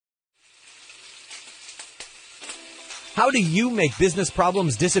How do you make business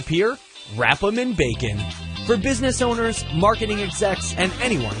problems disappear? Wrap them in bacon. For business owners, marketing execs, and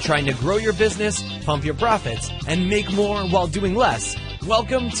anyone trying to grow your business, pump your profits, and make more while doing less,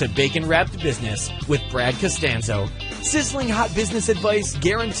 welcome to Bacon Wrapped Business with Brad Costanzo. Sizzling hot business advice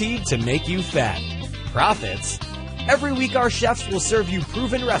guaranteed to make you fat. Profits? Every week our chefs will serve you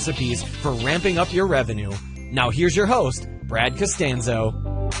proven recipes for ramping up your revenue. Now here's your host, Brad Costanzo.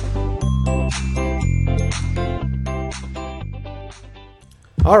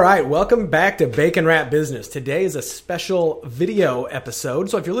 All right, welcome back to Bacon Wrap Business. Today is a special video episode.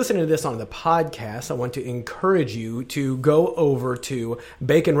 So if you're listening to this on the podcast, I want to encourage you to go over to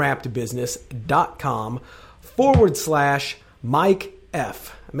baconwrappedbusiness.com/Mike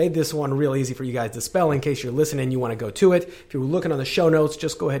F. I made this one real easy for you guys to spell in case you're listening and you want to go to it. If you're looking on the show notes,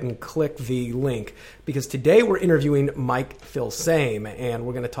 just go ahead and click the link because today we're interviewing Mike Filsaime and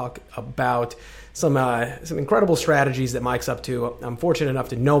we're going to talk about some incredible strategies that Mike's up to. I'm fortunate enough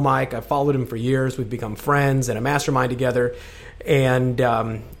to know Mike. I've followed him for years. We've become friends and a mastermind together. And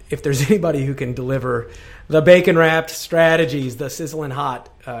if there's anybody who can deliver the bacon-wrapped strategies, the sizzling hot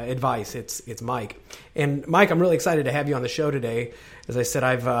advice, it's Mike. And Mike, I'm really excited to have you on the show today. As I said,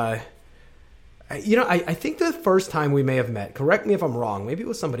 I think the first time we may have met, correct me if I'm wrong, maybe it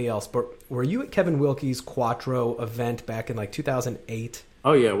was somebody else, but were you at Kevin Wilkie's Quattro event back in like 2008?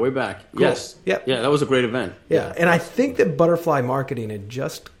 Oh, yeah, way back. Cool. Yes. Yep. Yeah, that was a great event. Yeah, and I think that Butterfly Marketing had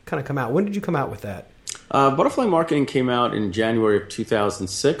just kind of come out. When did you come out with that? Butterfly Marketing came out in January of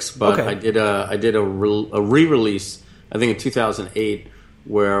 2006, but okay. I did a re-release, I think in 2008,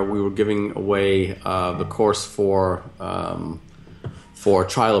 where we were giving away the course for a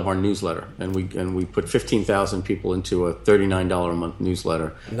trial of our newsletter, and we put 15,000 people into a $39 a month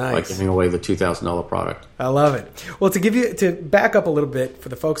newsletter. Nice. By giving away the $2,000 product. I love it. Well, to back up a little bit for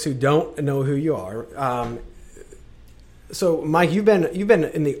the folks who don't know who you are. So, Mike, you've been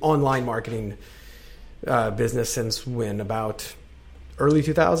in the online marketing business since when? About early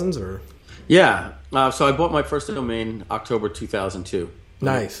 2000s, or? Yeah. So I bought my first domain October 2002.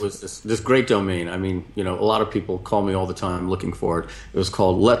 Nice. It was this great domain. I mean, a lot of people call me all the time looking for it. It was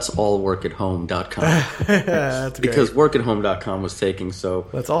called letsallworkathome.com. That's because great. workathome.com was taking. So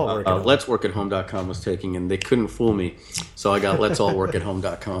letsworkathome.com was taking, and they couldn't fool me. So I got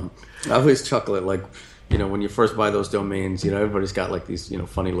letsallworkathome.com. I always chuckle at when you first buy those domains, everybody's got like these,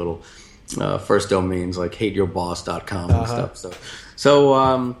 funny little first domains like hateyourboss.com and stuff.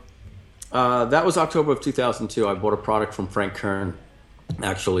 So that was October of 2002. I bought a product from Frank Kern.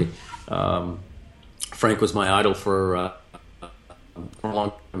 Actually, Frank was my idol for a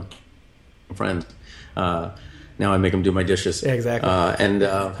long time. Friend. Now I make him do my dishes. Yeah, exactly. Is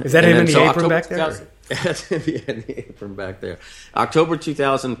that him in the apron back there? That's him in the apron back there. October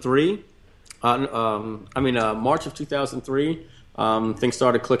 2003. March of 2003. Things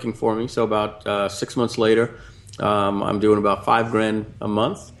started clicking for me. So about 6 months later, I'm doing about $5,000 a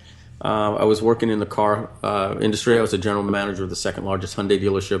month. I was working in the car industry. I was a general manager of the second largest Hyundai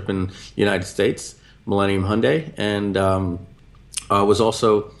dealership in the United States, Millennium Hyundai, and I was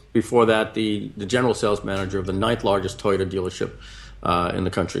also, before that, the general sales manager of the ninth largest Toyota dealership in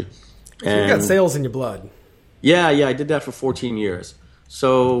the country. And you got sales in your blood. Yeah, I did that for 14 years.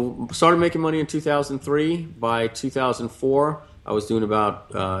 So started making money in 2003. By 2004, I was doing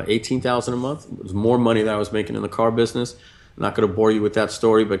about $18,000 a month. It was more money than I was making in the car business. I'm not going to bore you with that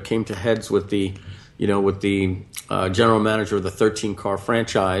story, but came to heads with the general manager of the 13-car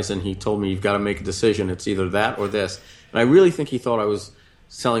franchise, and he told me, you've got to make a decision. It's either that or this. And I really think he thought I was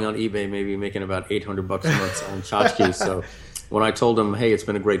selling on eBay, maybe making about $800 a month selling tchotchkes. So when I told him, hey, it's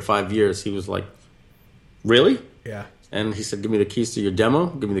been a great 5 years, he was like, really? Yeah. And he said, give me the keys to your demo,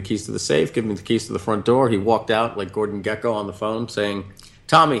 give me the keys to the safe, give me the keys to the front door. He walked out like Gordon Gekko on the phone saying,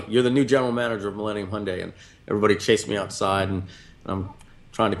 Tommy, you're the new general manager of Millennium Hyundai. And everybody chased me outside, and I'm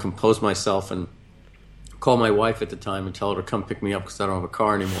trying to compose myself and call my wife at the time and tell her to come pick me up because I don't have a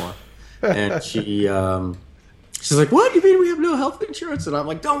car anymore. And she's like, what? You mean we have no health insurance? And I'm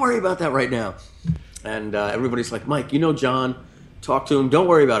like, don't worry about that right now. And everybody's like, Mike, John, talk to him. Don't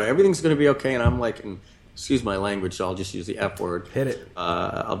worry about it. Everything's going to be okay. And I'm like, excuse my language, so I'll just use the F word. Hit it.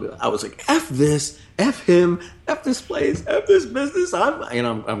 I was like, F this, F him, F this place, F this business.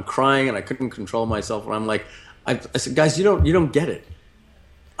 I'm crying and I couldn't control myself. And I'm like, I said, guys, you don't get it.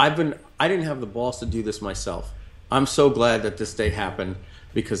 I didn't have the balls to do this myself. I'm so glad that this day happened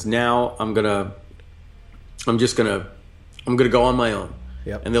because now I'm just gonna go on my own.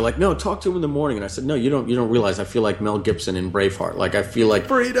 Yep. And they're like, no, talk to him in the morning. And I said, no, you don't realize I feel like Mel Gibson in Braveheart. Like I feel like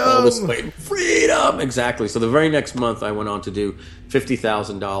freedom. All this freedom. Exactly. So the very next month I went on to do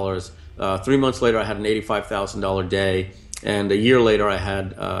 $50,000 3 months later, I had an $85,000 day. And a year later, I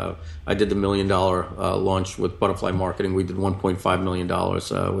did the $1 million launch with Butterfly Marketing. We did $1.5 million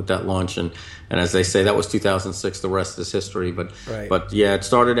with that launch, and as they say, that was 2006. The rest is history. But yeah, it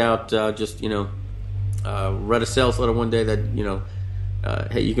started out just read a sales letter one day that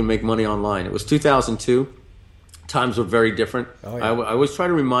hey, you can make money online. It was 2002. Times were very different. Oh, yeah. I always try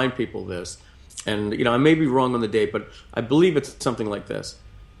to remind people this, and I may be wrong on the date, but I believe it's something like this.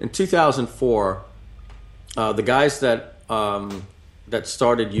 In 2004, the guys that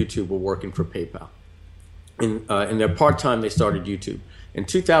started YouTube were working for PayPal. In their part-time, they started YouTube. In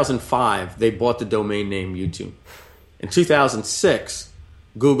 2005, they bought the domain name YouTube. In 2006,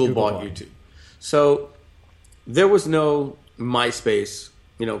 Google bought YouTube. So there was no MySpace.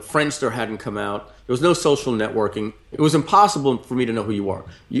 Friendster hadn't come out. There was no social networking. It was impossible for me to know who you are.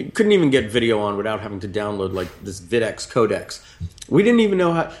 You couldn't even get video on without having to download like this VidX codex. We didn't even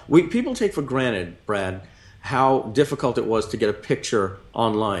know how. People take for granted, Brad, how difficult it was to get a picture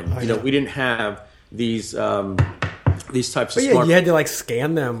online. We didn't have these types of smart... you had to like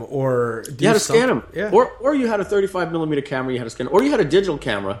scan them or do You had to scan them. Yeah. Or you had a 35 millimeter camera, you had to scan, or you had a digital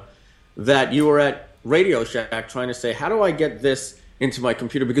camera that you were at Radio Shack trying to say, how do I get this into my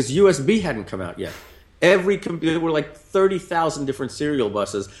computer? Because USB hadn't come out yet. Every computer, there were like 30,000 different serial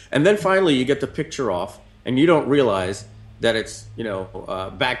buses. And then finally you get the picture off and you don't realize that it's,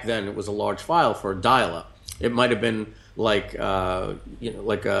 back then it was a large file for dial-up. It might have been like,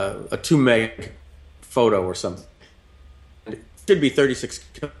 like a 2 meg photo or something. It should be 36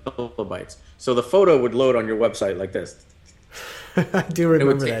 kilobytes. So the photo would load on your website like this. I do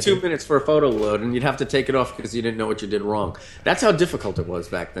remember that. It would take 2 minutes for a photo to load, and you'd have to take it off because you didn't know what you did wrong. That's how difficult it was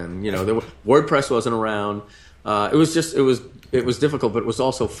back then. WordPress wasn't around. It was difficult, but it was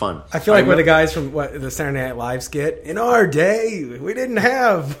also fun. I feel like we're the guys from the Saturday Night Live skit. In our day, we didn't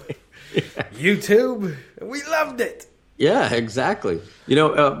have YouTube. We loved it. Yeah, exactly.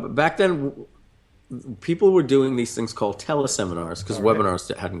 Back then, people were doing these things called teleseminars because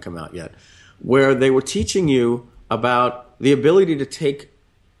webinars hadn't come out yet, where they were teaching you about the ability to take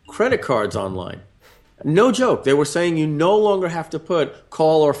credit cards online. No joke. They were saying you no longer have to put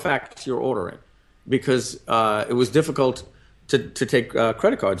call or fax your order in because it was difficult to take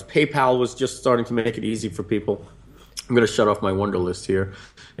credit cards. PayPal was just starting to make it easy for people. I'm going to shut off my Wonder List here.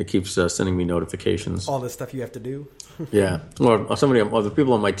 It keeps sending me notifications. All the stuff you have to do. Yeah. Or the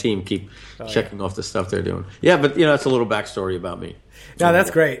people on my team keep checking off the stuff they're doing. Yeah, but that's a little backstory about me. No,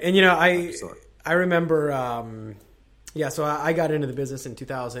 that's great. And I remember, so I got into the business in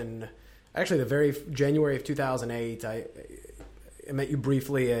 2000, actually the very January of 2008. I met you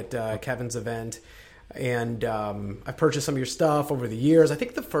briefly at Kevin's event, and I purchased some of your stuff over the years. I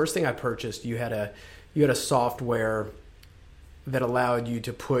think the first thing I purchased, you had a software that allowed you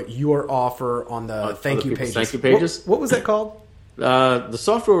to put your offer on the thank you pages. Thank you pages? What was that called? The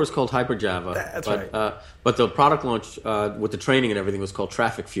software was called HyperJava. That's right. But the product launch with the training and everything was called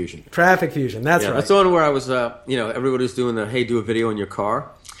Traffic Fusion. Traffic Fusion, that's right. That's the one where I was, everybody was doing do a video in your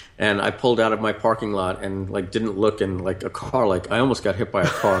car. And I pulled out of my parking lot and didn't look, and a car, I almost got hit by a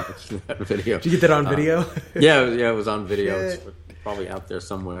car in that video. Did you get that on video? Yeah, it was on video. Yeah. It's probably out there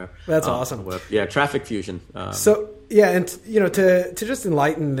somewhere. That's awesome. Yeah, Traffic Fusion. And to just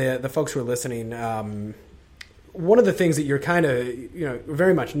enlighten the folks who are listening, one of the things that you're kind of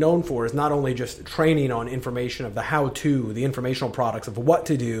very much known for is not only just training on information of the how-to, the informational products of what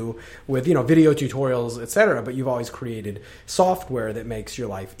to do with video tutorials, etc., but you've always created software that makes your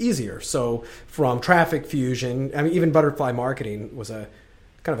life easier. So from Traffic Fusion, even Butterfly Marketing was a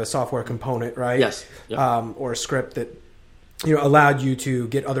kind of a software component, right? Yes. Yep. Or a script that allowed you to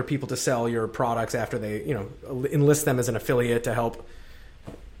get other people to sell your products after they enlist them as an affiliate to help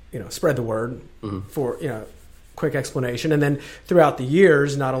spread the word for quick explanation. And then throughout the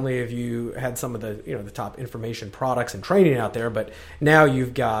years, not only have you had some of the the top information products and training out there, but now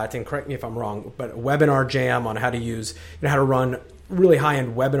you've got, and correct me if I'm wrong, but a webinar jam on how to use how to run really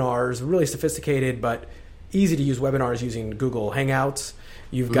high-end webinars, really sophisticated but easy to use webinars using Google Hangouts.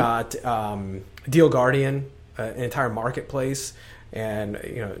 You've got Deal Guardian, an entire marketplace, and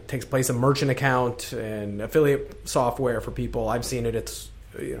it takes place a merchant account and affiliate software for people. I've seen it. It's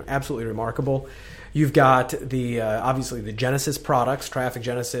absolutely remarkable. You've got the obviously the Genesis products, Traffic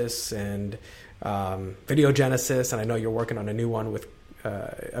Genesis and Video Genesis, and I know you're working on a new one with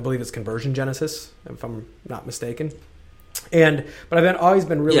I believe it's Conversion Genesis, if I'm not mistaken. But I've always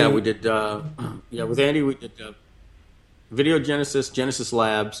been really we did with Andy we did Video Genesis, Genesis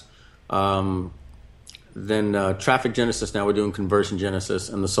Labs, Traffic Genesis, now we're doing Conversion Genesis,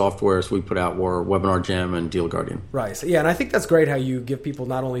 and the softwares we put out were Webinar Jam and Deal Guardian. Right. So, yeah, and I think that's great how you give people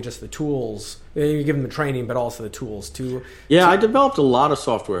not only just the tools, you give them the training, but also the tools too. Yeah, I developed a lot of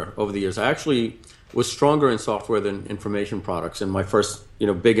software over the years. I actually was stronger in software than information products, and my first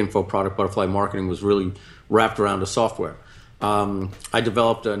big info product, Butterfly Marketing, was really wrapped around the software. I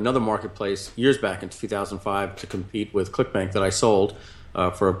developed another marketplace years back in 2005 to compete with ClickBank that I sold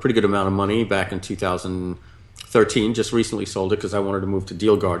for a pretty good amount of money back in 2013. Just recently sold it because I wanted to move to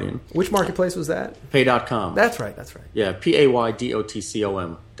Deal Guardian. Which marketplace was that? Pay.com. That's right. Yeah,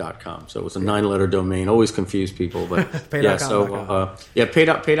 PAYDOTCOM.com. So it was a 9-letter domain. Always confused people, but Pay.com.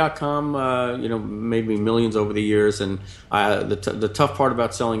 Pay.com. Made me millions over the years, and the tough part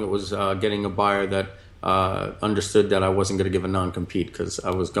about selling it was getting a buyer that understood that I wasn't going to give a non-compete because I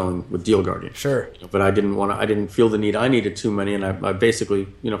was going with Deal Guardian. Sure. But I didn't feel the need. I needed too many, and I basically,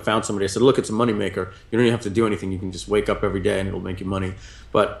 found somebody. I said, look, it's a moneymaker. You don't even have to do anything. You can just wake up every day and it'll make you money.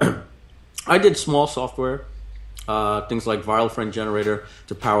 But I did small software, things like Viral Friend Generator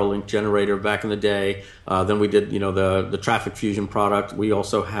to Power Link Generator back in the day. Then we did, the Traffic Fusion product. We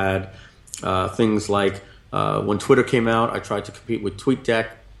also had things like when Twitter came out, I tried to compete with TweetDeck,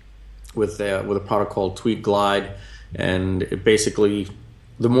 with a product called Tweet Glide, and it basically,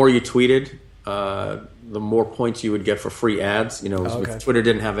 the more you tweeted, the more points you would get for free ads. Twitter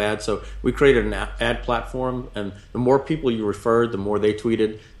didn't have ads, so we created an ad platform, and the more people you referred, the more they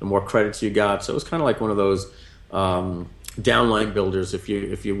tweeted, the more credits you got. So it was kind of like one of those downline builders, if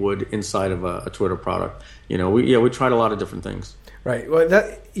you would, inside of a Twitter product. We tried a lot of different things. Right. Well,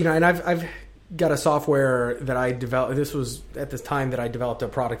 and I've got a software that I developed. This was at this time that I developed a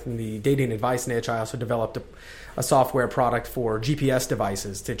product in the dating advice niche. I also developed a software product for GPS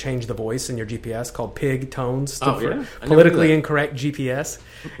devices to change the voice in your GPS called PIG tones, for politically incorrect GPS.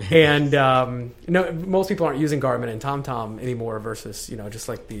 And most people aren't using Garmin and TomTom anymore versus just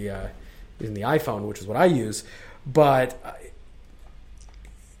like using the iPhone, which is what I use. But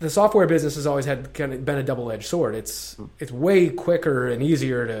the software business has always had kind of been a double-edged sword. It's way quicker and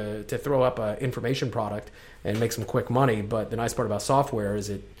easier to throw up an information product and make some quick money. But the nice part about software is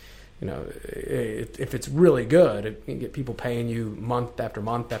if it's really good, you can get people paying you month after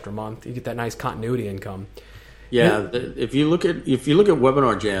month after month. You get that nice continuity income. Yeah, if you look at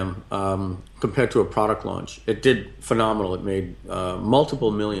Webinar Jam compared to a product launch, it did phenomenal. It made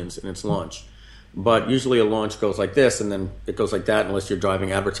multiple millions in its launch. But usually a launch goes like this, and then it goes like that unless you're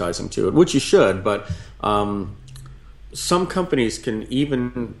driving advertising to it, which you should. But some companies can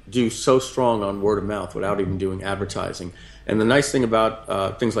even do so strong on word of mouth without even doing advertising. And the nice thing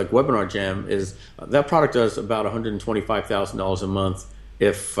about things like Webinar Jam is that product does about $125,000 a month.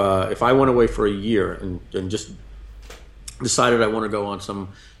 If I went away for a year and just decided I want to go on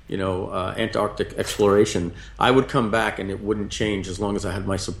some Antarctic exploration, I would come back and it wouldn't change as long as I had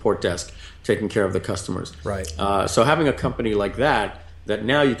my support desk taking care of the customers. Right. So having a company like that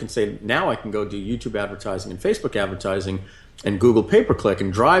now you can say, now I can go do YouTube advertising and Facebook advertising and Google pay-per-click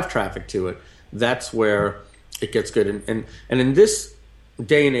and drive traffic to it, that's where it gets good. And in this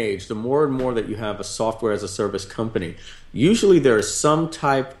day and age, the more and more that you have a software as a service company, usually there is some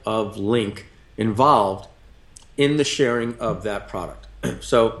type of link involved in the sharing of that product.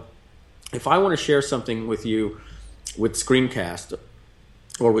 So if I want to share something with you with Screencast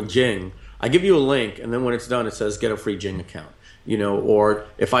or with Jing, I give you a link, and then when it's done, it says get a free Jing account. Or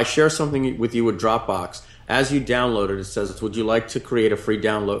if I share something with you with Dropbox, as you download it, it says, would you like to create a free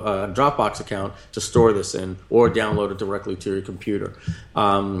download Dropbox account to store this in, or download it directly to your computer?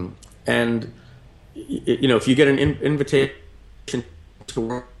 And if you get an invitation to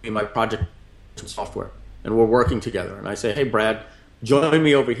work in my project software, and we're working together, and I say, hey, Brad, join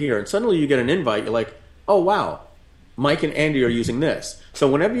me over here, and suddenly you get an invite, you're like, oh, wow, Mike and Andy are using this. So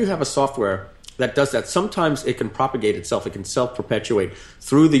whenever you have a software that does that, sometimes it can propagate itself. It can self-perpetuate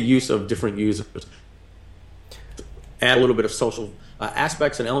through the use of different users. Add a little bit of social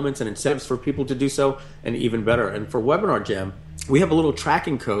aspects and elements and incentives for people to do so, and even better. And for Webinar Jam, we have a little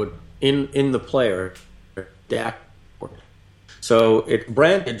tracking code in the player dashboard. So it's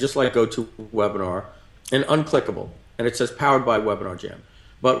branded just like GoToWebinar and unclickable. And it says powered by Webinar Jam.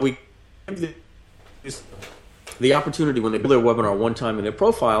 But we give the opportunity when they build their webinar one time in their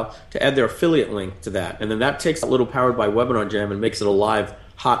profile to add their affiliate link to that. And then that takes a little powered by Webinar Jam and makes it a live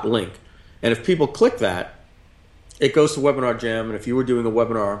hot link. And if people click that, it goes to Webinar Jam. And if you were doing a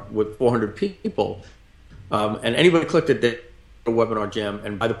webinar with 400 people and anybody clicked it, they go to Webinar Jam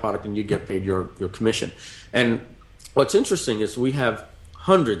and buy the product, and you get paid your commission. And what's interesting is we have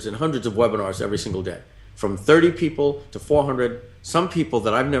hundreds and hundreds of webinars every single day. from 30 people to 400. Some people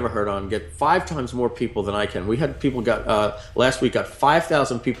that I've never heard on get 5 times more people than I can. We had people last week got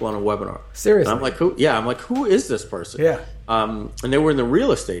 5,000 people on a webinar. Seriously? And I'm like, who? Yeah, I'm like, who is this person? Yeah. And they were in the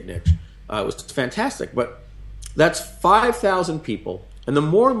real estate niche. It was fantastic. But that's 5,000 people. And the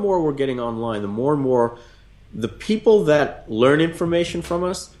more and more we're getting online, the more and more the people that learn information from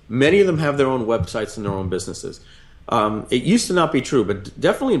us, many of them have their own websites and their own businesses. It used to not be true, but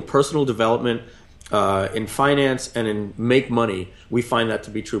definitely in personal development, in finance, and in make money, we find that to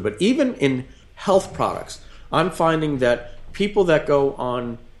be true. But even in health products, I'm finding that people that go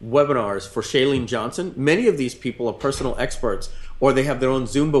on webinars for Shailene Johnson, many of these people are personal experts, or they have their own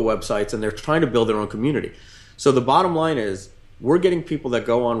Zumba websites and they're trying to build their own community. So the bottom line is, we're getting people that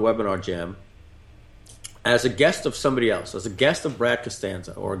go on Webinar Jam as a guest of somebody else, as a guest of Brad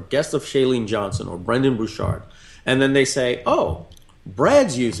Costanza, or a guest of Shailene Johnson, or Brendan Bouchard. And then they say, oh,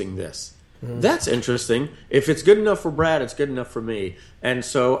 Brad's using this. That's interesting. If it's good enough for Brad, it's good enough for me. And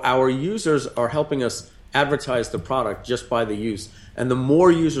so our users are helping us advertise the product just by the use. And the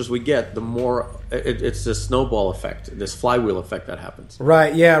more users we get, the more it's this snowball effect, this flywheel effect that happens.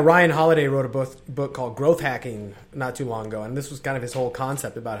 Right, yeah. Ryan Holiday wrote a book called Growth Hacking not too long ago. And this was kind of his whole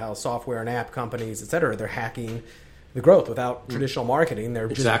concept about how software and app companies, et cetera, they're hacking the growth without traditional marketing. They're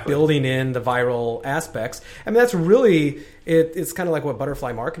just building in the viral aspects. I mean, that's really, it's kind of like what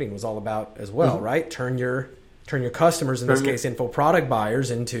butterfly marketing was all about as well, right? Turn your customers, in this case, info product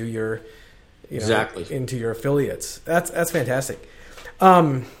buyers, into your, into your affiliates. That's fantastic.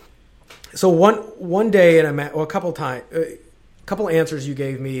 So one day, a couple answers you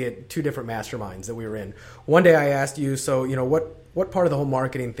gave me at 2 different masterminds that we were in. One day I asked you, so, what part of the whole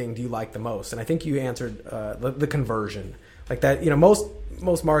marketing thing do you like the most? And I think you answered the conversion. Like that,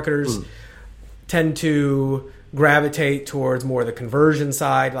 most marketers tend to gravitate towards more the conversion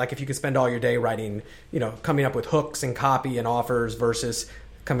side. Like if you could spend all your day writing, coming up with hooks and copy and offers versus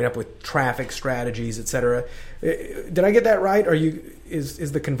coming up with traffic strategies, et cetera. Did I get that right?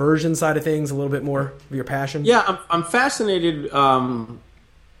 Is the conversion side of things a little bit more of your passion? Yeah, I'm fascinated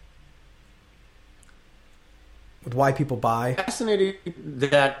with why people buy. Fascinated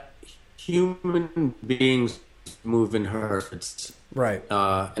that human beings move in herds. Right.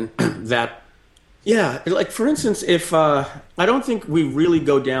 And that, like for instance, if I don't think we really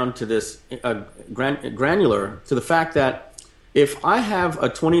go down to this granular to the fact that if I have a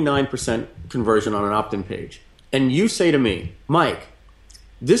 29% conversion on an opt-in page, and you say to me, Mike,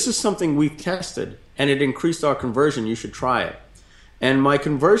 this is something we've tested, and it increased our conversion, you should try it. And my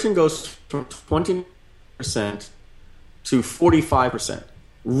conversion goes from 20% to 45%.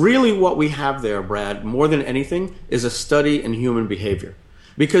 Really what we have there, Brad, more than anything, is a study in human behavior.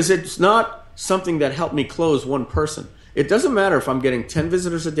 Because it's not something that helped me close one person. It doesn't matter if I'm getting 10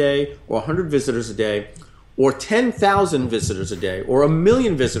 visitors a day, or 100 visitors a day, or 10,000 visitors a day, or 1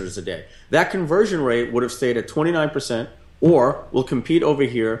 million visitors a day. That conversion rate would have stayed at 29%, or will compete over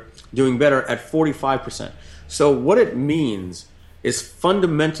here doing better at 45%. So what it means is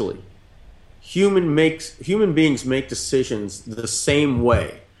fundamentally, human beings make decisions the same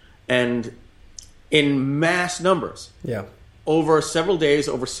way, and in mass numbers, over several days,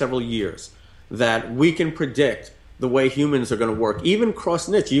 over several years, that we can predict the way humans are going to work. Even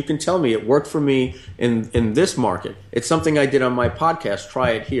cross-niche, you can tell me it worked for me in this market. It's something I did on my podcast,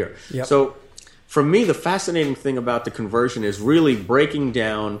 try it here. Yep. So for me, the fascinating thing about the conversion is really breaking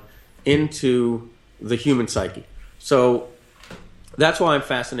down into the human psyche. So that's why I'm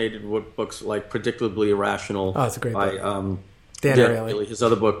fascinated with books like Predictably Irrational. Oh, it's a great book. Dan Ariely. His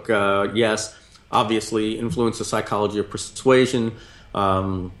other book, Yes, obviously Influence the Psychology of Persuasion.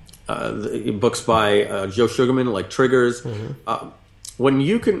 The books by Joe Sugarman, like Triggers. When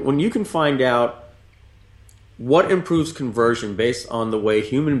you can find out what improves conversion based on the way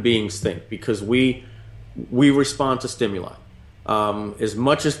human beings think, because we respond to stimuli. As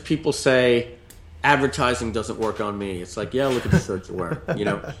much as people say advertising doesn't work on me, it's like, yeah, look at the shirt you're wearing.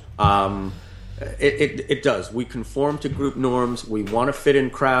 It does. We conform to group norms. We want to fit in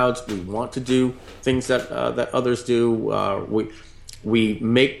crowds. We want to do things that others do. We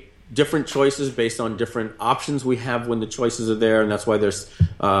make different choices based on different options we have when the choices are there, and that's why there's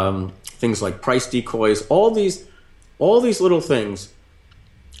things like price decoys. All these little things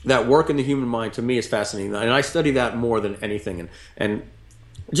that work in the human mind, to me, is fascinating, and I study that more than anything. And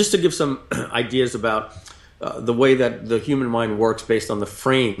just to give some ideas about the way that the human mind works based on the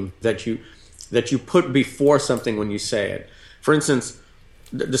frame that you put before something when you say it. For instance,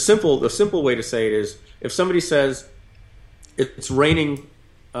 the simple way to say it is, if somebody says it's raining.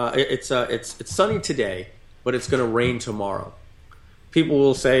 It's sunny today, but it's going to rain tomorrow. people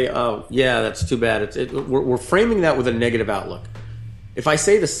will say, "Oh, yeah, that's too bad." We're framing that with a negative outlook. If I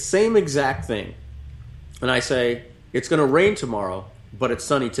say the same exact thing, and I say it's going to rain tomorrow, but it's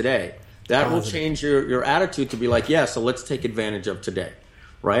sunny today, that will change your attitude to be like, "Yeah, so let's take advantage of today,"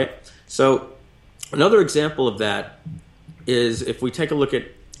 right? So another example of that is if we take a look at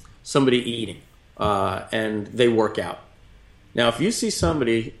somebody eating and they work out. Now, if you see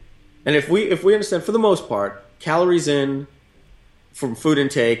somebody, and if we understand for the most part, calories in from food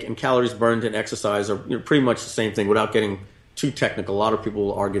intake and calories burned in exercise are pretty much the same thing without getting too technical. A lot of people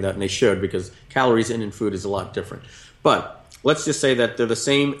will argue that, and they should, because calories in food is a lot different. But let's just say that they're the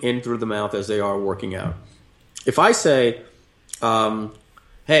same in through the mouth as they are working out. If I say,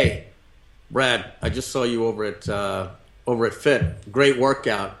 hey, Brad, I just saw you over at Fit. Great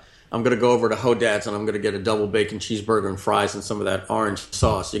workout. I'm going to go over to Hodad's and I'm going to get a double bacon cheeseburger and fries and some of that orange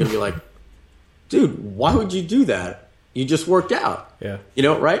sauce. You're going to be like, dude, why would you do that? You just worked out. Yeah.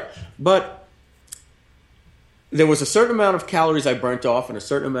 Right? But there was a certain amount of calories I burnt off and a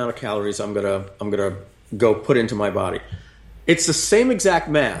certain amount of calories I'm gonna go put into my body. It's the same exact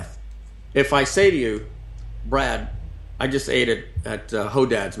math. If I say to you, Brad, I just ate it at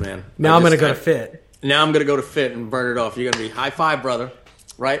Hodad's, man. Now I'm going to go to Fit. Now I'm going to go to Fit and burn it off. You're going to be high five, brother.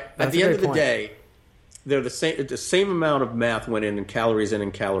 Right? At the end of the day, they're the same amount of math went in and calories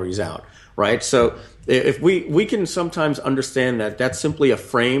out. Right? So if we can sometimes understand that that's simply a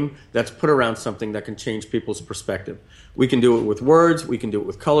frame that's put around something that can change people's perspective. We can do it with words. We can do it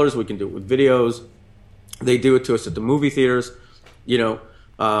with colors. We can do it with videos. They do it to us at the movie theaters. So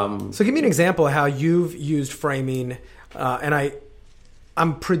give me an example of how you've used framing. And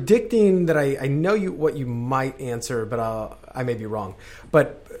I'm predicting that I know what you might answer, but I may be wrong.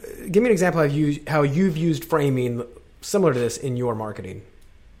 But give me an example of how you've used framing similar to this in your marketing.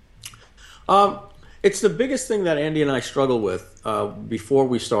 It's the biggest thing that Andy and I struggle with before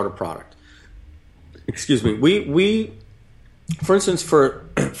we start a product. Excuse me. We for instance, for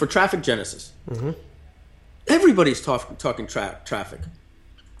Traffic Genesis, everybody's talking traffic.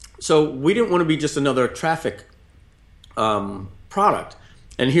 So we didn't want to be just another traffic product.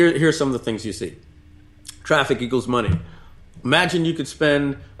 And here's some of the things you see. Traffic equals money. Imagine you could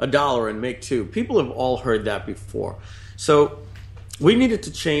spend $1 and make $2. People have all heard that before. So we needed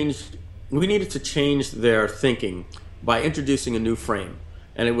to change their thinking by introducing a new frame.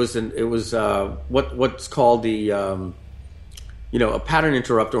 And it was what's called the a pattern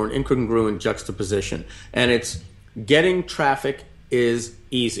interrupt or an incongruent juxtaposition. And it's getting traffic is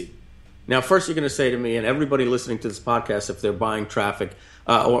easy. Now, first you're going to say to me, and everybody listening to this podcast, if they're buying traffic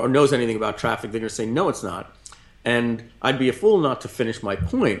or knows anything about traffic, they're going to say, no, it's not. And I'd be a fool not to finish my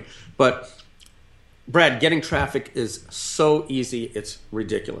point. But, Brad, getting traffic is so easy, it's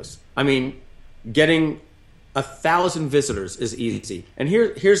ridiculous. I mean, getting 1,000 visitors is easy. And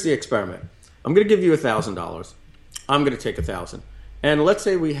here's the experiment. I'm going to give you $1,000. I'm going to take 1,000. And let's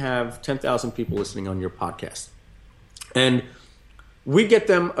say we have 10,000 people listening on your podcast. And we get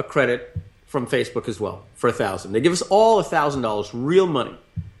them a credit from Facebook as well for 1,000. They give us all $1,000, real money.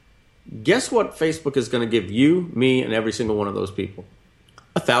 Guess what Facebook is going to give you, me, and every single one of those people?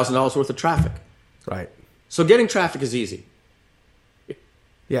 $1,000 worth of traffic. Right. So getting traffic is easy.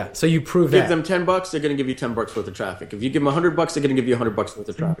 Yeah. So you prove Give that. them $10, they're going to give you $10 worth of traffic. If you give them $100, they're going to give you $100 worth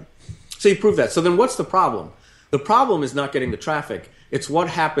of traffic. So you prove that. So then what's the problem? The problem is not getting the traffic. It's what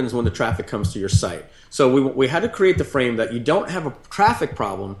happens when the traffic comes to your site. So we had to create the frame that you don't have a traffic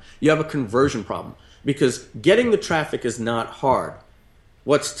problem, you have a conversion problem. Because getting the traffic is not hard.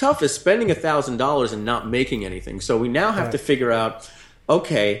 What's tough is spending $1,000 and not making anything. So we now have to figure out,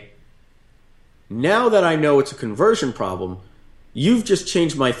 okay, now that I know it's a conversion problem, you've just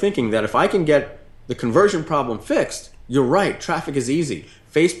changed my thinking that if I can get the conversion problem fixed, you're right, traffic is easy.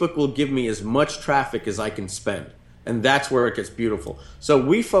 Facebook will give me as much traffic as I can spend. And that's where it gets beautiful. So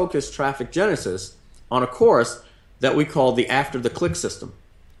we focus Traffic Genesis on a course that we call the after the click system.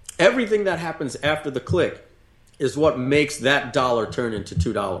 Everything that happens after the click is what makes that dollar turn into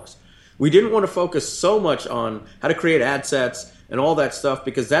 $2. We didn't want to focus so much on how to create ad sets and all that stuff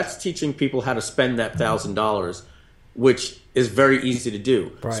because that's teaching people how to spend that $1,000, which is very easy to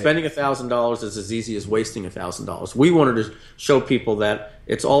do. Right. Spending $1,000 is as easy as wasting $1,000. We wanted to show people that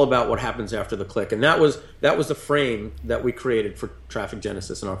it's all about what happens after the click, and that was the frame that we created for Traffic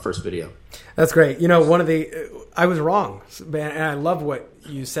Genesis in our first video. That's great. I was wrong, man, and I love what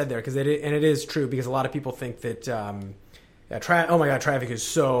you said there because it is true because a lot of people think that oh my God, traffic is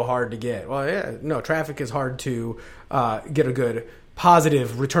so hard to get. Well, yeah, no, traffic is hard to get a good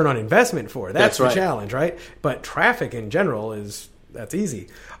positive return on investment for. That's the challenge, right? But traffic in general that's easy.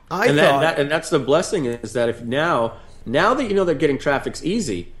 And that's the blessing is that if now Now that you know that getting traffic's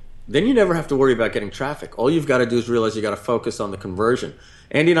easy, then you never have to worry about getting traffic. All you've got to do is realize you got to focus on the conversion.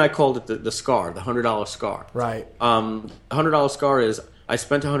 Andy and I called it the SCAR, the $100 SCAR. Right. $100 SCAR is I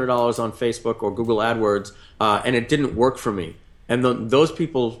spent $100 on Facebook or Google AdWords, and it didn't work for me. And those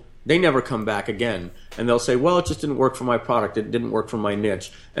people, they never come back again. And they'll say, well, it just didn't work for my product. It didn't work for my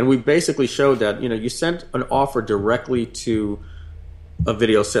niche. And we basically showed that, you sent an offer directly to a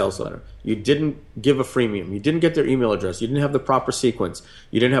video sales letter. You didn't give a freemium. You didn't get their email address. You didn't have the proper sequence.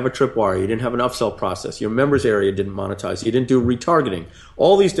 You didn't have a tripwire. You didn't have an upsell process. Your members area didn't monetize. You didn't do retargeting.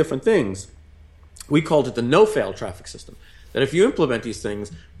 All these different things. We called it the no-fail traffic system. That if you implement these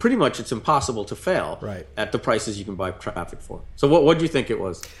things, pretty much it's impossible to fail at the prices you can buy traffic for. So what do you think it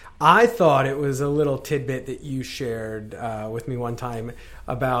was? I thought it was a little tidbit that you shared with me one time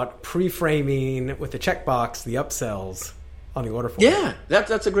about pre-framing with the checkbox the upsells on the order form. Yeah,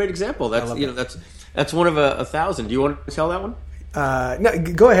 that's a great example. That's one of a thousand. Do you want to tell that one? No,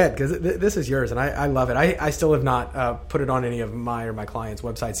 go ahead, because this is yours, and I love it. I still have not put it on any of my or my clients'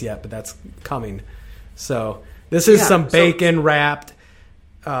 websites yet, but that's coming. So this is some bacon-wrapped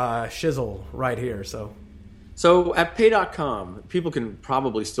shizzle right here. So at pay.com, people can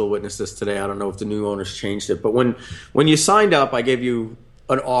probably still witness this today. I don't know if the new owners changed it, but when you signed up, I gave you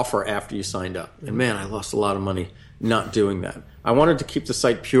an offer after you signed up. And man, I lost a lot of money not doing that. I wanted to keep the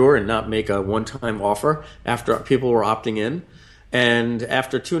site pure and not make a one-time offer after people were opting in. And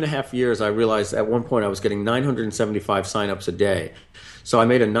after 2.5 years, I realized at one point I was getting 975 signups a day. So I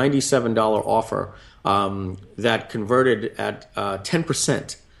made a $97 offer that converted at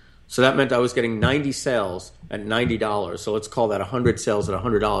 10%. So that meant I was getting 90 sales at $90. So let's call that 100 sales at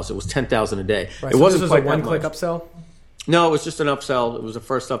 $100. It was $10,000 a day. Right, it so wasn't this was quite a one-click upsell? No, it was just an upsell. It was the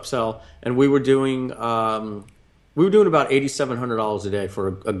first upsell, and we were doing about $8,700 a day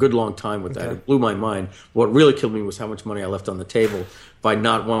for a good long time with that. Okay. It blew my mind. What really killed me was how much money I left on the table by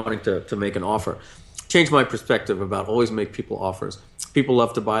not wanting to make an offer. Changed my perspective about always make people offers. People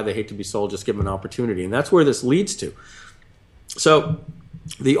love to buy; they hate to be sold. Just give them an opportunity, and that's where this leads to. So,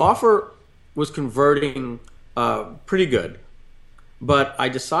 the offer was converting pretty good, but I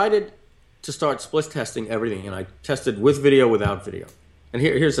decided to start split testing everything, and I tested with video, without video. And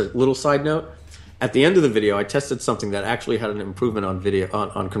here's a little side note. At the end of the video, I tested something that actually had an improvement on video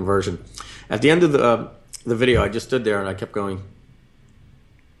on conversion. At the end of the video, I just stood there and I kept going.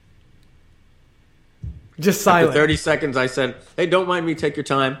 Just silent. After 30 seconds, I said, "Hey, don't mind me. Take your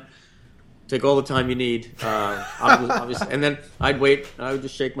time. Take all the time you need." Obviously. And then I'd wait. And I would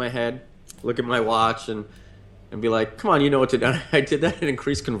just shake my head, look at my watch, and be like, "Come on, you know what to do." I did that and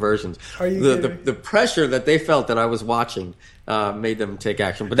increased conversions. Are you the pressure that they felt that I was watching made them take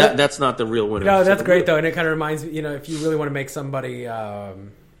action. But that's not the real winner. No, that's great though, and it kind of reminds me. If you really want to make somebody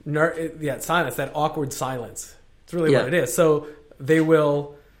silence, that awkward silence. It's really what it is. So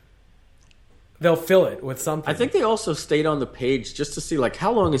they'll fill it with something. I think they also stayed on the page just to see, like,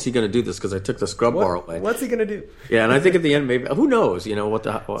 how long is he going to do this? Because I took the scrub bar away. What's he going to do? Yeah, and I think at the end, maybe who knows? What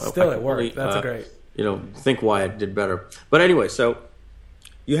the still it worked. That's great. Think why it did better. But anyway, so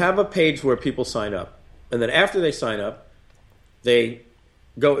you have a page where people sign up, and then after they sign up, they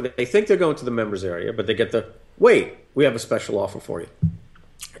think they're going to the members area, but they get wait, we have a special offer for you.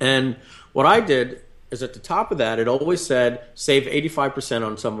 And what I did is at the top of that, it always said save 85%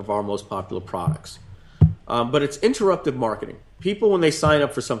 on some of our most popular products. But it's interruptive marketing. People, when they sign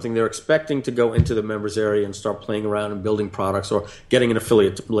up for something, they're expecting to go into the members area and start playing around and building products or getting an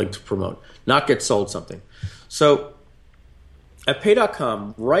affiliate link to promote, not get sold something. So at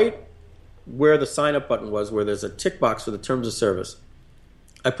pay.com, right where the sign up button was, where there's a tick box for the terms of service,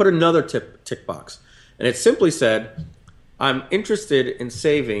 I put another tick box. And it simply said, I'm interested in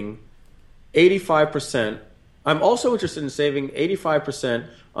saving 85%. I'm also interested in saving 85%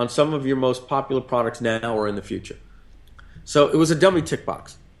 on some of your most popular products now or in the future. So it was a dummy tick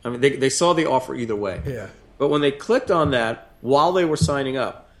box. I mean, they saw the offer either way. Yeah. But when they clicked on that while they were signing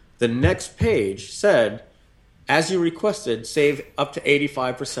up, the next page said, as you requested, save up to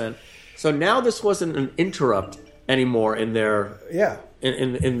 85%. So now this wasn't an interrupt anymore in their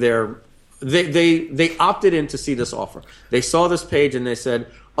in their they opted in to see this offer. They saw this page and they said,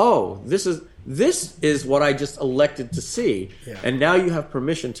 "Oh, this is what I just elected to see," and now you have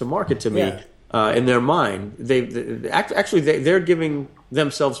permission to market to me. In their mind, they're giving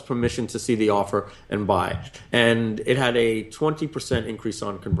themselves permission to see the offer and buy, and it had a 20% increase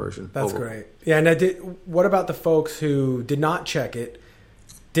on conversion. That's great. Yeah. Now, what about the folks who did not check it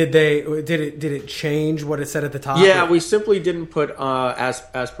Did it change what it said at the top? Yeah, we simply didn't put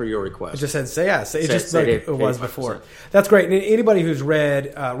as per your request. It just said say yes. It just say like it was before. That's great. And anybody who's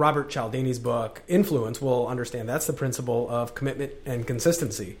read Robert Cialdini's book Influence will understand that's the principle of commitment and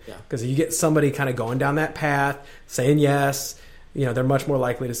consistency. Because you get somebody kind of going down that path, saying yes, they're much more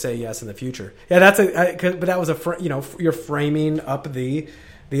likely to say yes in the future. Yeah, but that was you're framing up the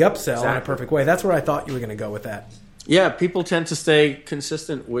upsell in a perfect way. That's where I thought you were going to go with that. Yeah, people tend to stay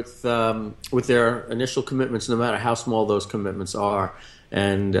consistent with their initial commitments, no matter how small those commitments are,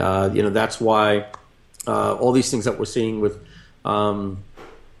 and that's why all these things that we're seeing with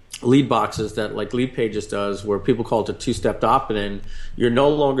lead boxes that like Lead Pages does, where people call it a two-step opt-in. You're no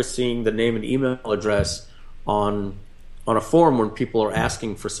longer seeing the name and email address on a form when people are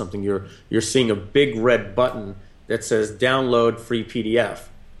asking for something. You're seeing a big red button that says download free PDF.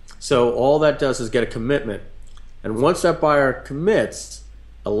 So all that does is get a commitment. And once that buyer commits,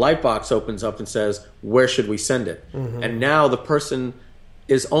 a light box opens up and says, where should we send it? Mm-hmm. And now the person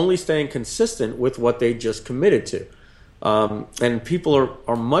is only staying consistent with what they just committed to. And people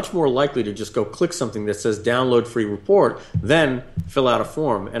are much more likely to just go click something that says download free report than fill out a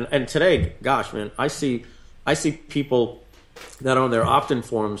form. And today, gosh, man, I see people that on their opt-in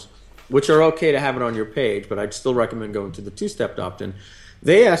forms, which are okay to have it on your page, but I'd still recommend going to the two-step opt-in.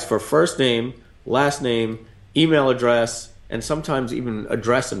 They ask for first name, last name, email address, and sometimes even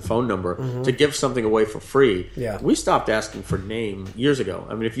address and phone number to give something away for free. Yeah. We stopped asking for name years ago.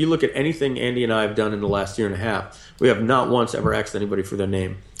 I mean, if you look at anything Andy and I have done in the last year and a half, we have not once ever asked anybody for their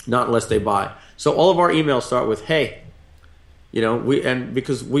name, not unless they buy. So all of our emails start with, hey,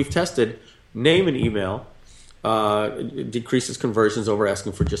 because we've tested name and email decreases conversions over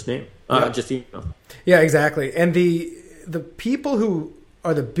asking for just name, just email. Yeah, exactly. And the people who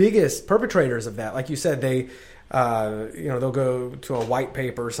are the biggest perpetrators of that, like you said, they'll go to a white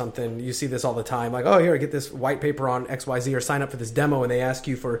paper or something. You see this all the time, like, oh, here, get this white paper on XYZ or sign up for this demo, and they ask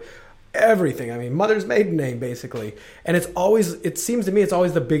you for everything. I mean, mother's maiden name, basically. And it seems to me it's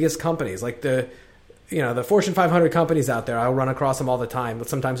always the biggest companies, like the Fortune 500 companies out there. I'll run across them all the time, but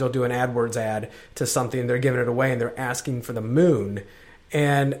sometimes they'll do an AdWords ad to something, they're giving it away, and they're asking for the moon.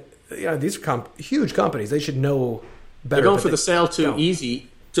 And these are huge companies. They should know better. They're going for the sale too easy,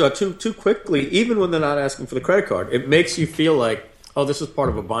 too quickly, even when they're not asking for the credit card. It makes you feel like, oh, this is part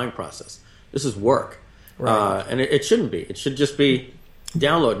of a buying process. This is work. Right. And it shouldn't be. It should just be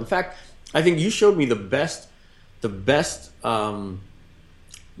download. In fact, I think you showed me the best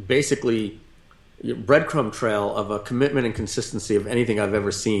basically breadcrumb trail of a commitment and consistency of anything I've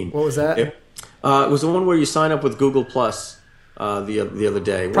ever seen. What was that? It was the one where you sign up with Google Plus the other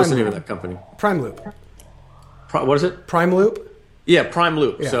day. What's the name of that company? Prime Loop. What is it? Prime Loop? Yeah, Prime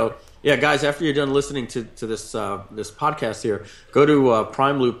Loop. Yeah. So, yeah, guys, after you're done listening to this podcast here, go to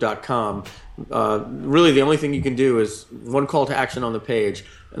primeloop.com. Really, the only thing you can do is one call to action on the page.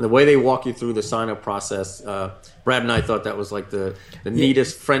 And the way they walk you through the sign-up process, Brad and I thought that was like the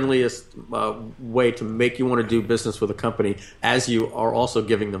neatest, friendliest way to make you want to do business with a company as you are also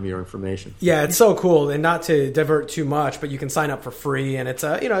giving them your information. Yeah, it's so cool. And not to divert too much, but you can sign up for free. And it's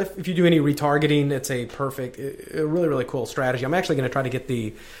if you do any retargeting, it's a really, really cool strategy. I'm actually going to try to get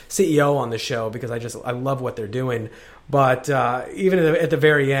the CEO on the show because I love what they're doing. But even at the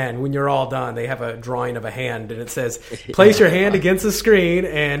very end, when you're all done, they have a drawing of a hand, and it says, place your hand against the screen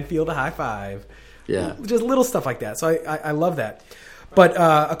and feel the high five. Yeah. Just little stuff like that. So I love that. But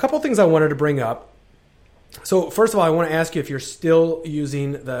a couple of things I wanted to bring up. So first of all, I want to ask you if you're still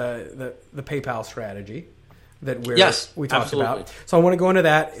using the PayPal strategy that we talked absolutely. about. So I want to go into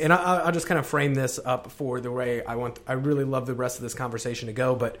that, and I'll just kind of frame this up for the way I really love the rest of this conversation to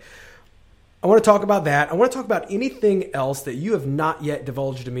go, but I want to talk about that. I want to talk about anything else that you have not yet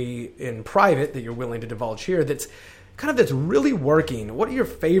divulged to me in private that you're willing to divulge here that's really working. What are your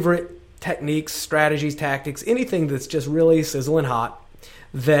favorite techniques, strategies, tactics, anything that's just really sizzling hot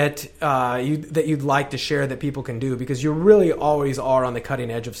that you'd like to share that people can do? Because you really always are on the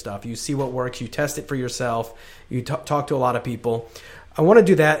cutting edge of stuff. You see what works. You test it for yourself. You talk to a lot of people. I want to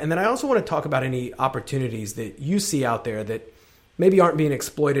do that. And then I also want to talk about any opportunities that you see out there that maybe aren't being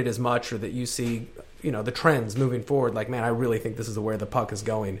exploited as much, or that you see, the trends moving forward. Like, man, I really think this is where the puck is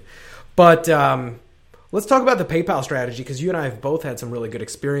going. But let's talk about the PayPal strategy, because you and I have both had some really good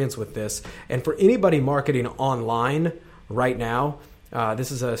experience with this. And for anybody marketing online right now, this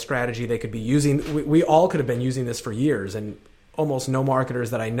is a strategy they could be using. We all could have been using this for years, and almost no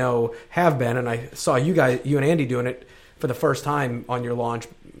marketers that I know have been. And I saw you and Andy doing it for the first time on your launch,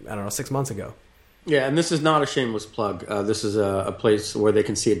 6 months ago. Yeah, and this is not a shameless plug. This is a place where they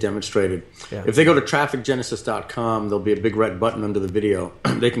can see it demonstrated. Yeah. If they go to trafficgenesis.com, there'll be a big red button under the video.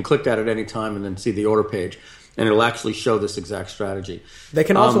 They can click that at any time and then see the order page, and it'll actually show this exact strategy. They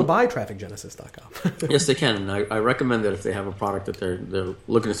can also buy trafficgenesis.com. Yes, they can, and I recommend that if they have a product that they're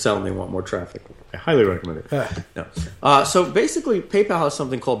looking to sell and they want more traffic. I highly recommend it. No. So basically, PayPal has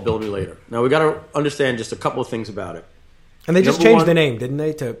something called Bill Me Later. Now, we got to understand just a couple of things about it. And they just changed the name, didn't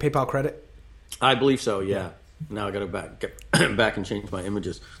they, to PayPal Credit? I believe so, yeah. Now I got to get back and change my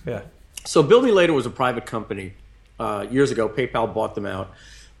images. Yeah. So Bill Me Later was a private company years ago. PayPal bought them out.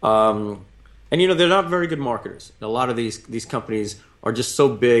 And, they're not very good marketers. A lot of these companies are just so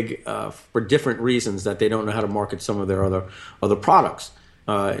big for different reasons that they don't know how to market some of their other products.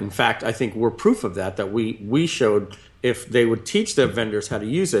 In fact, I think we're proof of that we showed if they would teach their vendors how to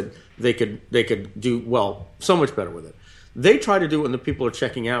use it, they could do, well, so much better with it. They try to do it when the people are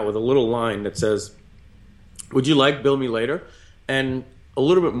checking out with a little line that says, would you like Bill Me Later? And a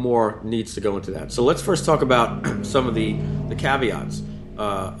little bit more needs to go into that. So let's first talk about some of the caveats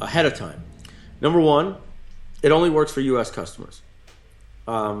ahead of time. Number one, it only works for U.S. customers.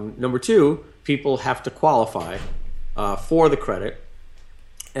 Number two, people have to qualify for the credit.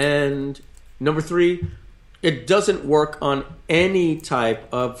 And number three, it doesn't work on any type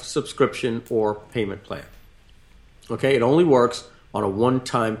of subscription or payment plan. Okay, it only works on a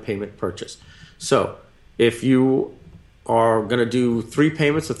one-time payment purchase. So if you are going to do 3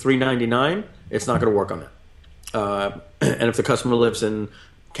 payments of $3.99, it's not going to work on that. And if the customer lives in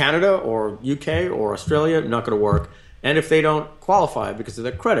Canada or UK or Australia, not going to work. And if they don't qualify because of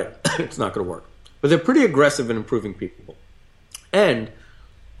their credit, it's not going to work. But they're pretty aggressive in approving people. And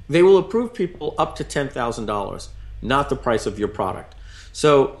they will approve people up to $10,000, not the price of your product.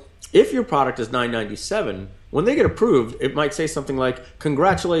 So if your product is $997, when they get approved, it might say something like,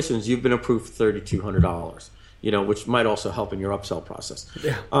 congratulations, you've been approved for $3,200, which might also help in your upsell process.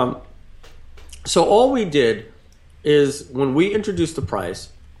 Yeah. So all we did is when we introduced the price,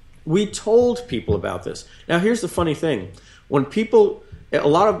 we told people about this. Now, here's the funny thing. When people, a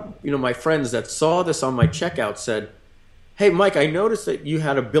lot of my friends that saw this on my checkout said, hey, Mike, I noticed that you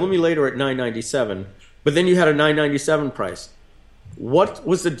had a Bill Me Later at $997, but then you had a $997 price. What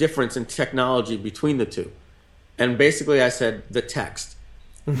was the difference in technology between the two? And basically I said, the text.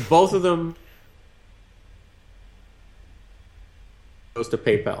 Both of them goes to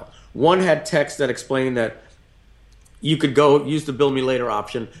PayPal. One had text that explained that you could go use the Bill Me Later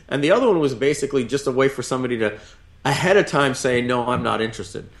option, and the other one was basically just a way for somebody to ahead of time say, no, I'm not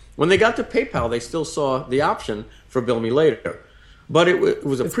interested. When they got to PayPal, they still saw the option for Bill Me Later. But it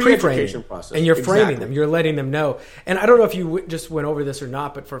was a pre-education process. And you're framing them. You're letting them know. And I don't know if you just went over this or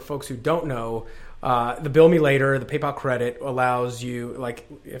not, but for folks who don't know, the Bill Me Later, the PayPal credit allows you, like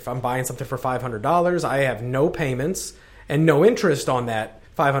if I'm buying something for $500, I have no payments and no interest on that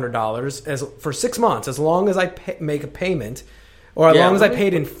 $500 for 6 months, as long as I make a payment or as long as I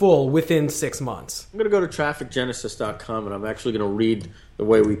paid in full within 6 months. I'm going to go to trafficgenesis.com and I'm actually going to read the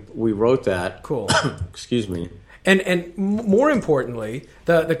way we wrote that. Cool. Excuse me. And more importantly,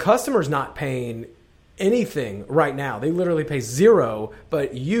 the customer's not paying anything right now. They literally pay zero,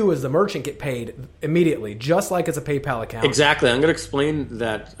 but you as the merchant get paid immediately, just like it's a PayPal account. Exactly. I'm going to explain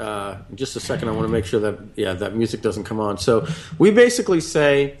that in just a second. I want to make sure that, that music doesn't come on. So we basically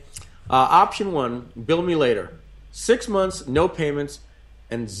say option one, Bill Me Later. 6 months, no payments,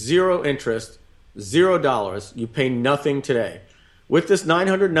 and zero interest, $0. You pay nothing today. With this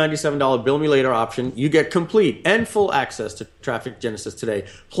 $997 Bill Me Later option, you get complete and full access to Traffic Genesis today,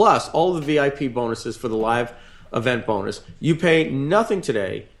 plus all the VIP bonuses for the live event bonus. You pay nothing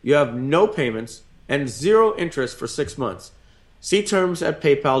today, you have no payments, and zero interest for 6 months. See terms at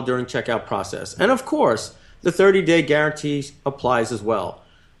PayPal during checkout process. And of course, the 30-day guarantee applies as well.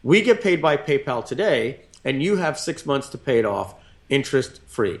 We get paid by PayPal today, and you have 6 months to pay it off,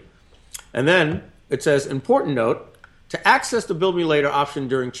 interest-free. And then it says, important note, to access the Bill Me Later option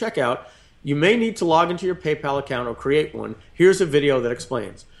during checkout, you may need to log into your PayPal account or create one. Here's a video that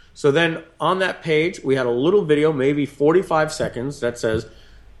explains. So then on that page, we had a little video, maybe 45 seconds, that says,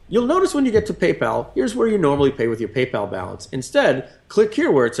 you'll notice when you get to PayPal, here's where you normally pay with your PayPal balance. Instead, click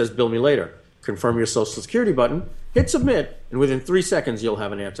here where it says Bill Me Later. Confirm your Social Security button, hit submit, and within 3 seconds, you'll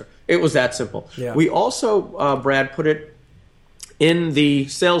have an answer. It was that simple. Yeah. We also, Brad, put it in the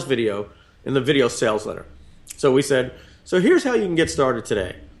sales video, in the video sales letter. So we said, so here's how you can get started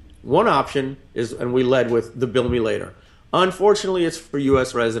today. One option is, and we led with the Bill Me Later. Unfortunately, it's for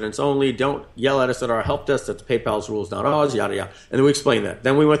U.S. residents only. Don't yell at us at our help desk. That's PayPal's rules, not ours, yada, yada. And then we explained that.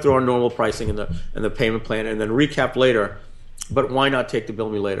 Then we went through our normal pricing and the payment plan and then recap later. But why not take the Bill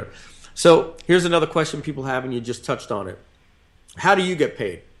Me Later? So here's another question people have, and you just touched on it. How do you get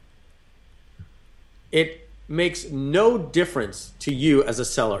paid? It makes no difference to you as a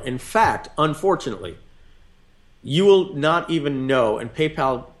seller. In fact, unfortunately, you will not even know, and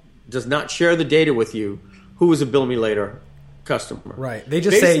PayPal does not share the data with you, who is a bill me later customer. Right. They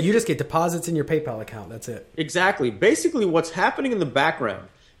just say you just get deposits in your PayPal account. That's it. Exactly. Basically, what's happening in the background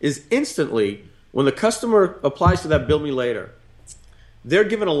is instantly, when the customer applies to that bill me later, they're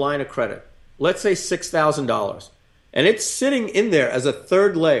given a line of credit, let's say $6,000, and it's sitting in there as a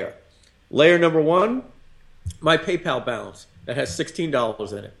third layer. Layer number one, my PayPal balance that has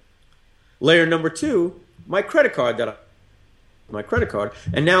 $16 in it. Layer number two, my credit card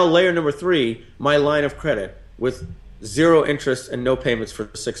and now layer number three, my line of credit with zero interest and no payments for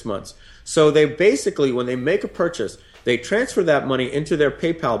 6 months. So they basically, when they make a purchase, they transfer that money into their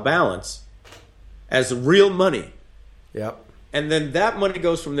PayPal balance as real money. Yep. And then that money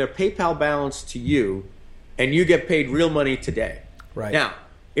goes from their PayPal balance to you, and you get paid real money today. Right. Now,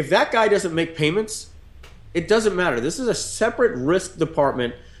 if that guy doesn't make payments, it doesn't matter. This is a separate risk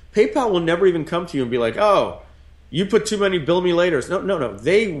department. PayPal will never even come to you and be like, oh, you put too many bill me laters. No.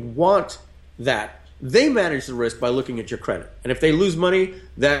 They want that. They manage the risk by looking at your credit. And if they lose money,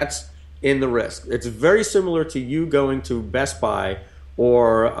 that's in the risk. It's very similar to you going to Best Buy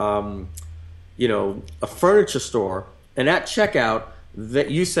or a furniture store, and at checkout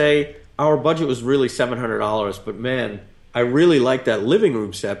that you say, our budget was really $700, but man, I really like that living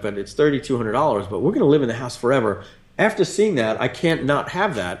room set, but it's $3,200, but we're going to live in the house forever. After seeing that, I can't not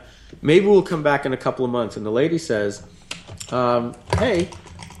have that. Maybe we'll come back in a couple of months. And the lady says, hey,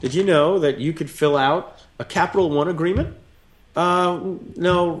 did you know that you could fill out a Capital One agreement?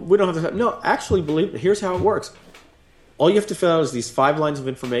 No, we don't have to. No, actually, here's how it works. All you have to fill out is these 5 lines of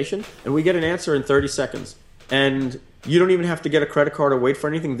information, and we get an answer in 30 seconds. And you don't even have to get a credit card or wait for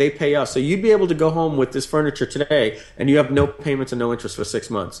anything. They pay us. So you'd be able to go home with this furniture today, and you have no payments and no interest for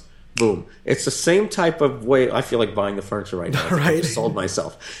 6 months. Boom. It's the same type of way. I feel like buying the furniture right now. Right. I just sold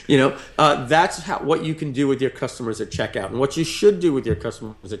myself. That's what you can do with your customers at checkout, and what you should do with your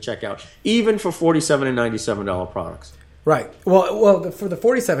customers at checkout, even for $47 and $97 products. Right. Well, for the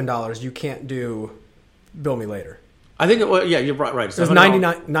 $47, you can't do bill me later. I think, you're right. It's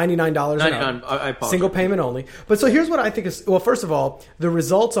 $99. I apologize. Single payment only. But so here's what I think is, well, first of all, the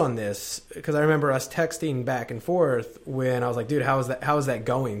results on this, because I remember us texting back and forth when I was like, dude, how is that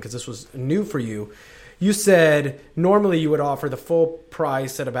going? Because this was new for you. You said normally you would offer the full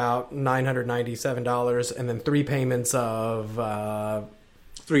price at about $997 and then 3 payments of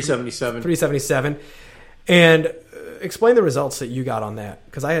 $377. And explain the results that you got on that,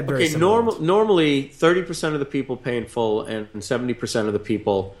 because I had very similar ones. Normally 30% of the people pay in full, and 70% of the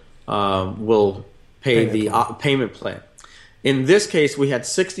people will pay the payment plan. In this case, we had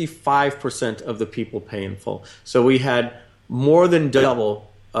 65% of the people pay in full. So we had more than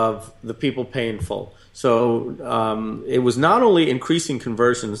double of the people pay in full. So it was not only increasing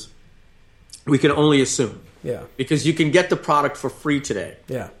conversions, we can only assume. Yeah. Because you can get the product for free today.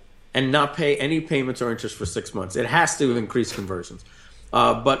 Yeah. And not pay any payments or interest for 6 months. It has to increase conversions.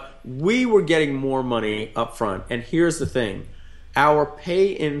 But we were getting more money up front. And here's the thing. Our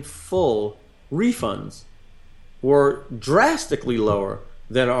pay in full refunds were drastically lower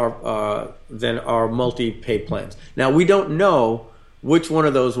than our multi-pay plans. Now, we don't know which one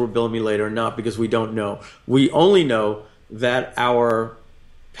of those were bill me later or not, because we don't know. We only know that our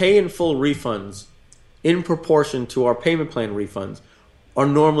pay in full refunds in proportion to our payment plan refunds are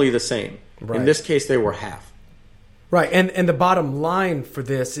normally the same. Right. In this case, they were half. Right, and the bottom line for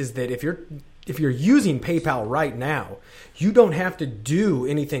this is that if you're using PayPal right now, you don't have to do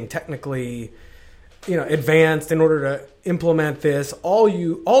anything technically, advanced in order to implement this. All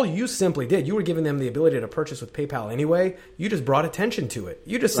you simply did, you were giving them the ability to purchase with PayPal anyway. You just brought attention to it.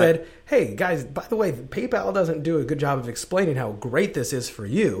 You just said, "Hey guys, by the way, PayPal doesn't do a good job of explaining how great this is for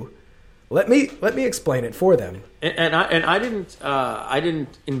you. Let me explain it for them." And I didn't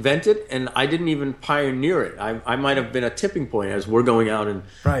invent it, and I didn't even pioneer it. I might have been a tipping point as we're going out and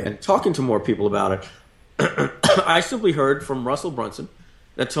talking to more people about it. I simply heard from Russell Brunson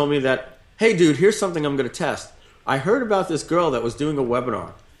that told me that, hey dude, here's something I'm going to test. I heard about this girl that was doing a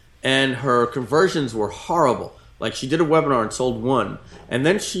webinar, and her conversions were horrible. Like, she did a webinar and sold 1, and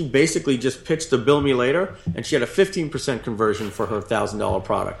then she basically just pitched a bill me later, and she had a 15% conversion for her $1,000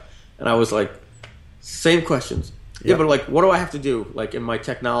 product. And I was like, same questions. Yeah, but like, what do I have to do, like, in my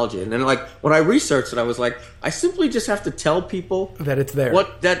technology? And then, like, when I researched it, I was like, I simply just have to tell people that it's there,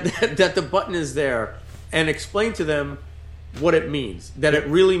 that the button is there, and explain to them what it means. That it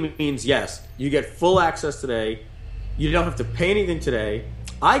really means, yes, you get full access today. You don't have to pay anything today.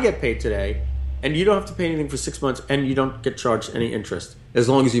 I get paid today, and you don't have to pay anything for 6 months, and you don't get charged any interest as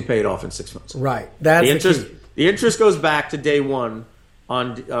long as you pay it off in 6 months. Right. That's the interest. The key. The interest goes back to day one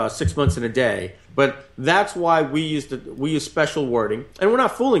on 6 months in a day. But that's why we use special wording, and we're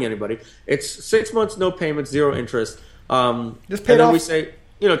not fooling anybody. It's 6 months, no payments, zero interest. Just pay it off. We say,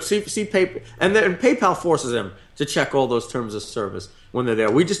 see PayPal, and then PayPal forces them to check all those terms of service when they're there.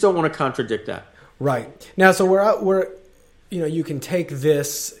 We just don't want to contradict that. Right. Now, so we're you can take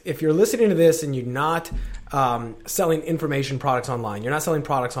this, if you're listening to this and you're not selling information products online, you're not selling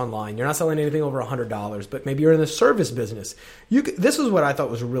products online, you're not selling anything over $100, but maybe you're in the service business. This is what I thought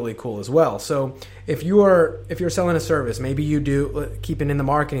was really cool as well. So if you're selling a service, maybe you do, keeping in the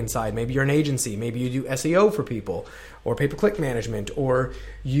marketing side, maybe you're an agency, maybe you do SEO for people or pay-per-click management, or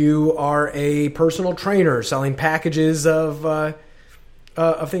you are a personal trainer selling packages of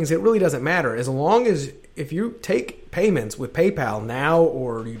things. It really doesn't matter. As long as if you take payments with PayPal now,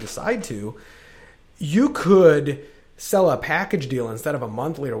 or you decide to, you could sell a package deal instead of a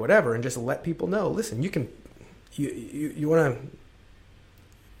monthly or whatever, and just let people know, listen, you want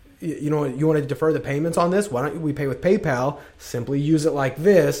to defer the payments on this? Why don't we pay with PayPal? Simply use it like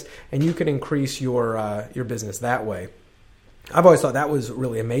this, and you can increase your business that way. I've always thought that was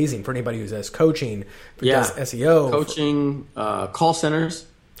really amazing for anybody who does coaching, who does SEO, coaching, call centers.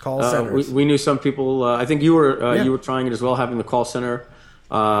 Call centers. We knew some people. I think you were trying it as well, having the call center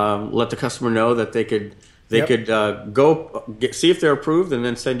let the customer know that they could go see if they're approved, and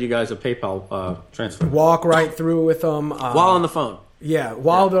then send you guys a PayPal transfer. Walk right through with them while on the phone. Yeah,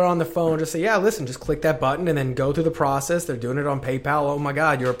 while they're on the phone, just say, listen, just click that button and then go through the process. They're doing it on PayPal. Oh my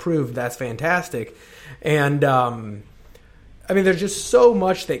God, you're approved. That's fantastic. And there's just so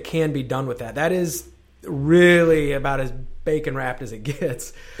much that can be done with that. That is really about as bacon wrapped as it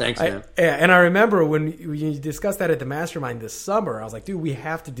gets. Thanks, man. And I remember when you discussed that at the mastermind this summer, I was like, dude, we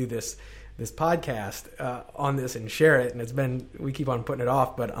have to do this podcast on this and share it. And we keep on putting it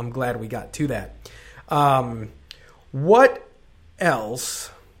off, but I'm glad we got to that. What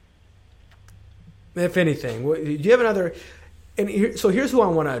else, if anything, do you have another? So here's who I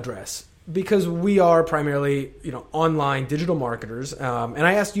want to address, because we are primarily, online digital marketers. And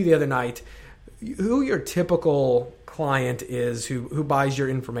I asked you the other night who your typical client is who buys your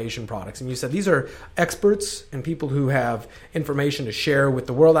information products. And you said these are experts and people who have information to share with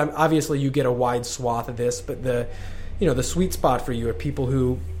the world. Obviously, you get a wide swath of this, but the sweet spot for you are people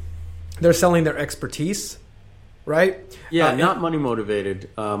who they're selling their expertise, right? Yeah, not money motivated.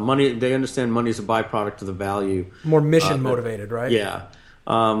 Money. They understand money is a byproduct of the value. More mission motivated, right? Yeah.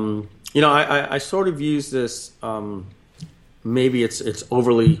 I sort of use this. Maybe it's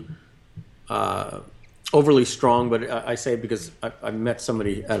overly strong, but I say it because I met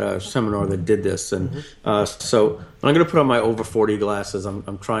somebody at a seminar that did this, and so I'm going to put on my over 40 glasses.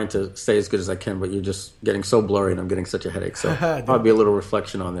 I'm trying to stay as good as I can, but you're just getting so blurry, and I'm getting such a headache. So probably a little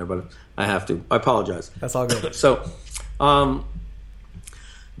reflection on there, but I have to. I apologize. That's all good. So,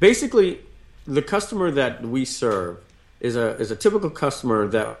 basically, the customer that we serve is a typical customer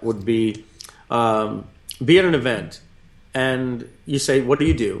that would be at an event, and you say, "What do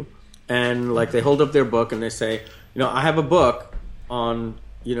you do?" And like they hold up their book and they say, I have a book on,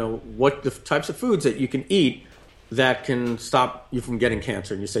 what the types of foods that you can eat that can stop you from getting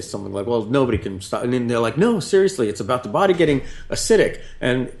cancer. And you say something like, well, nobody can stop. And then they're like, no, seriously, it's about the body getting acidic.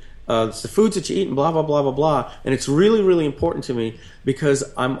 And it's the foods that you eat and blah, blah, blah, blah, blah. And it's really, really important to me because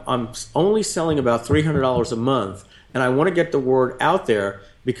I'm only selling about $300 a month. And I want to get the word out there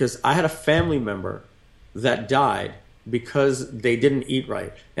because I had a family member that died because they didn't eat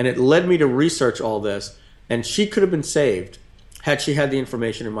right. And it led me to research all this. And she could have been saved had she had the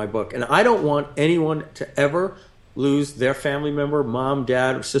information in my book. And I don't want anyone to ever lose their family member, mom,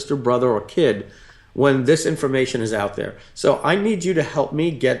 dad, or sister, brother, or kid when this information is out there. So I need you to help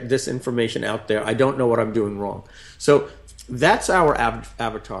me get this information out there. I don't know what I'm doing wrong. So that's our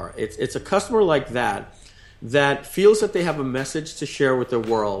avatar. It's a customer like that feels that they have a message to share with the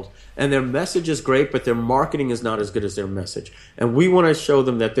world. And their message is great, but their marketing is not as good as their message. And we want to show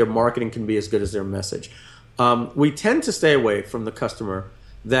them that their marketing can be as good as their message. We tend to stay away from the customer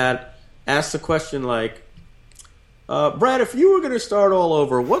that asks a question like, Brad, if you were going to start all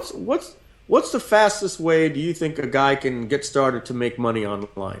over, what's the fastest way do you think a guy can get started to make money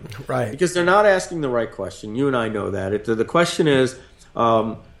online? Right. Because they're not asking the right question. You and I know that. The question is,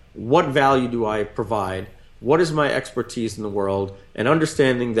 what value do I provide? What is my expertise in the world? And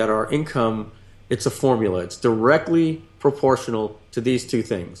understanding that our income, it's a formula. It's directly proportional to these two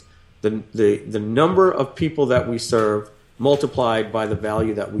things. The number of people that we serve multiplied by the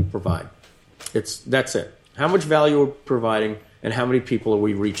value that we provide. That's it. How much value are we providing, and how many people are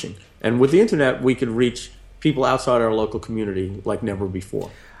we reaching? And with the internet, we could reach people outside our local community like never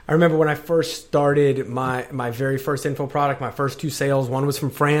before. I remember when I first started my very first info product, my first 2 sales, one was from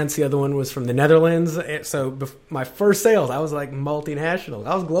France, the other one was from the Netherlands. So my first sales, I was like multinational.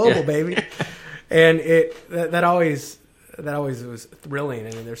 I was global, baby. And that always was thrilling.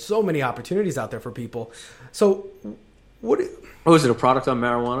 And there's so many opportunities out there for people. So is it a product on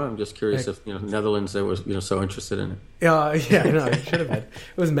marijuana? I'm just curious if Netherlands they was so interested in it. Yeah, no, it should have been.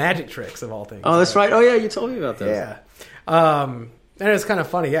 It was magic tricks of all things. Oh, that's right. Oh yeah, you told me about that. Yeah. And it's kind of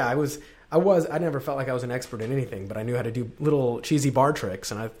funny. Yeah, I never felt like I was an expert in anything, but I knew how to do little cheesy bar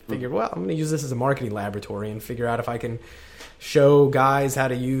tricks. And I figured, well, I'm going to use this as a marketing laboratory and figure out if I can show guys how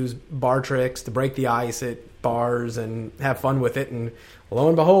to use bar tricks to break the ice at bars and have fun with it. And lo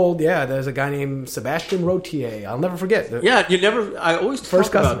and behold, there's a guy named Sebastian Rotier. I'll never forget. I always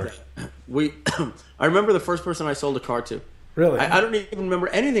first talk customer. About that. I remember the first person I sold a car to. Really? I don't even remember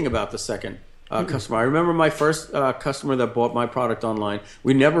anything about the second customer. I remember my first customer that bought my product online.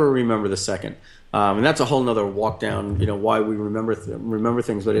 We never remember the second. And that's a whole nother walk down, why we remember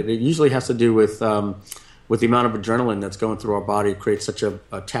things. But it usually has to do with the amount of adrenaline that's going through our body. It creates such a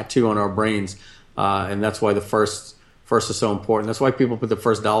tattoo on our brains. And that's why the first is so important. That's why people put the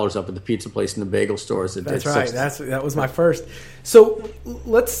first dollars up at the pizza place and the bagel stores. That's right. That was my first. So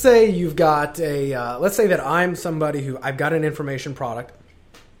let's say you've got let's say that I'm somebody who I've got an information product.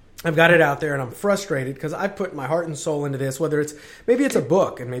 I've got it out there and I'm frustrated because I've put my heart and soul into this, whether maybe it's a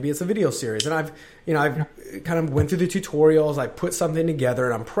book and maybe it's a video series. And I've kind of went through the tutorials. I put something together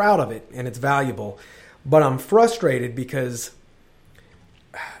and I'm proud of it and it's valuable, but I'm frustrated because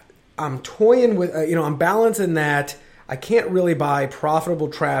I'm toying with, I'm balancing that. I can't really buy profitable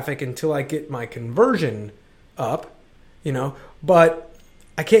traffic until I get my conversion up, but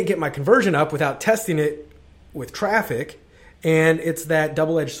I can't get my conversion up without testing it with traffic. And it's that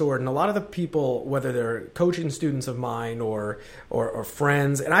double-edged sword. And a lot of the people, whether they're coaching students of mine or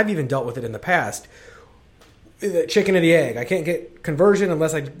friends, and I've even dealt with it in the past, the chicken or the egg. I can't get conversion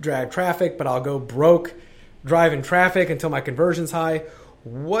unless I drive traffic, but I'll go broke driving traffic until my conversion's high.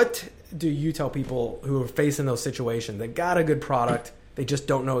 What do you tell people who are facing those situations? They got a good product. They just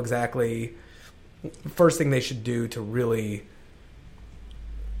don't know exactly the first thing they should do to really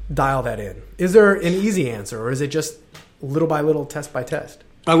dial that in. Is there an easy answer, or is it just little by little, test by test?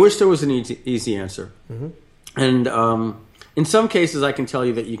 I wish there was an easy answer. Mm-hmm. And in some cases, I can tell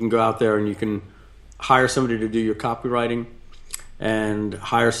you that you can go out there and you can hire somebody to do your copywriting and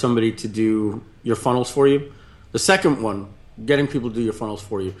hire somebody to do your funnels for you. The second one, getting people to do your funnels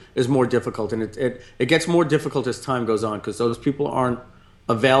for you, is more difficult. And it gets more difficult as time goes on because those people aren't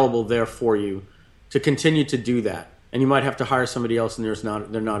available there for you to continue to do that. And you might have to hire somebody else and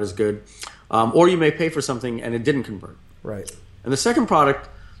they're not as good. Or you may pay for something and it didn't convert. Right. And the second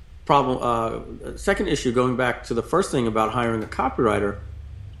second issue, going back to the first thing about hiring a copywriter,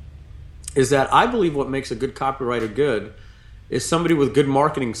 is that I believe what makes a good copywriter good is somebody with good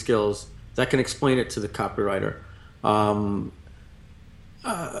marketing skills that can explain it to the copywriter.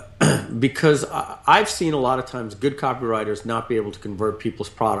 Because I've seen a lot of times good copywriters not be able to convert people's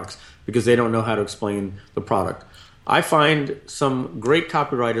products because they don't know how to explain the product. I find some great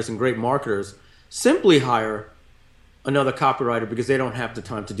copywriters and great marketers simply hire another copywriter because they don't have the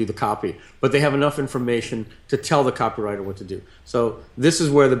time to do the copy, but they have enough information to tell the copywriter what to do. So this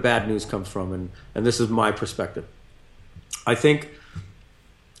is where the bad news comes from, and this is my perspective. I think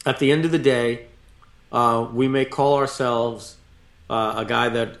at the end of the day, we may call ourselves a guy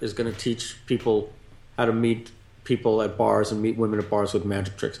that is going to teach people how to meet people at bars and meet women at bars with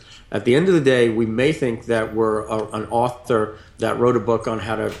magic tricks. At the end of the day, we may think that we're an author that wrote a book on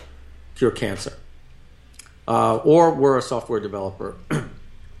how to cure cancer. Or we're a software developer,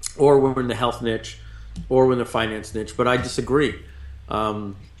 or we're in the health niche, or we're in the finance niche. But I disagree.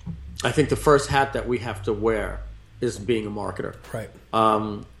 I think the first hat that we have to wear is being a marketer. Right.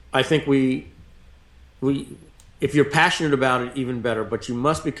 I think we if you're passionate about it, even better. But you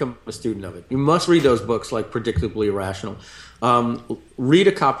must become a student of it. You must read those books like Predictably Irrational. Read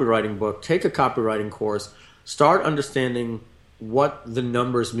a copywriting book. Take a copywriting course. Start understanding what the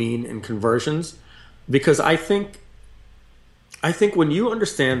numbers mean in conversions. Because I think when you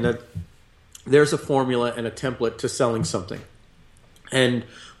understand that there's a formula and a template to selling something, and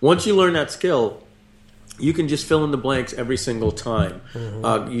once you learn that skill, you can just fill in the blanks every single time.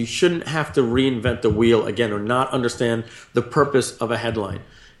 Mm-hmm. You shouldn't have to reinvent the wheel again or not understand the purpose of a headline.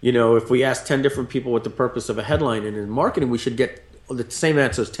 If we ask 10 different people what the purpose of a headline, and in marketing we should get the same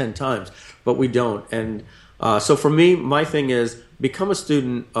answers 10 times, but we don't. And So for me, my thing is become a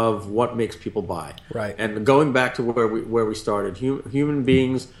student of what makes people buy. Right. And going back to where we started, human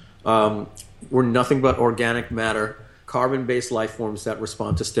beings were nothing but organic matter, carbon-based life forms that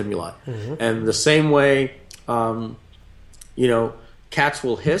respond to stimuli. Mm-hmm. And the same way, cats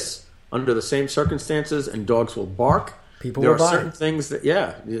will hiss under the same circumstances, and dogs will bark. There are certain things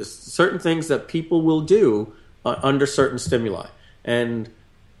that people will do under certain stimuli. And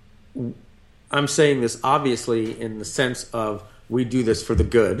I'm saying this obviously in the sense of we do this for the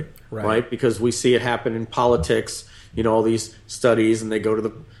good, right? Because we see it happen in politics, all these studies, and they go to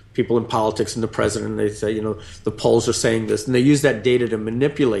the people in politics and the president, and they say, the polls are saying this, and they use that data to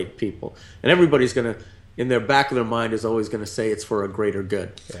manipulate people. And everybody's going to, in their back of their mind, is always going to say it's for a greater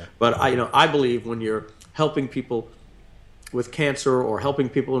good. Yeah. But I believe when you're helping people with cancer or helping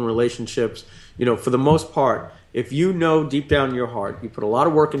people in relationships, for the most part, if you know deep down in your heart, you put a lot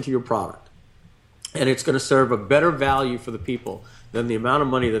of work into your product, and it's going to serve a better value for the people than the amount of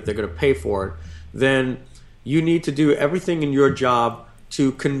money that they're going to pay for it, then you need to do everything in your job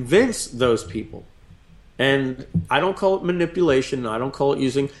to convince those people. And I don't call it manipulation. I don't call it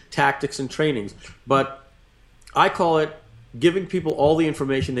using tactics and trainings. But I call it giving people all the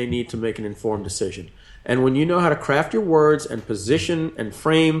information they need to make an informed decision. And when you know how to craft your words and position and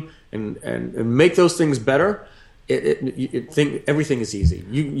frame and make those things better, everything is easy.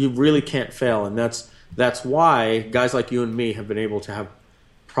 You really can't fail. And that's why guys like you and me have been able to have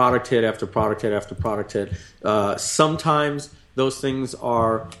product hit after product hit after product hit. Sometimes those things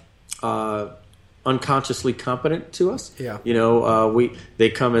are unconsciously competent to us. Yeah. They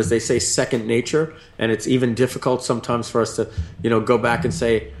come, as they say, second nature, and it's even difficult sometimes for us to, go back and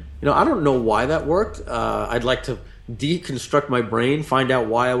say, I don't know why that worked. I'd like to deconstruct my brain, find out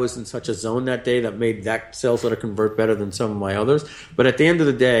why I was in such a zone that day that made that sales letter convert better than some of my others. But at the end of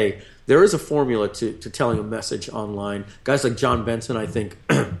the day, there is a formula to telling a message online. Guys like John Benson, I think,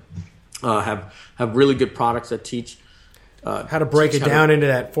 have really good products that teach how to break it down into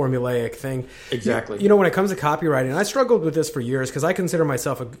that formulaic thing. Exactly. When it comes to copywriting, and I struggled with this for years because I consider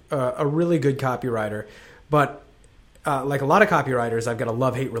myself a really good copywriter, but like a lot of copywriters, I've got a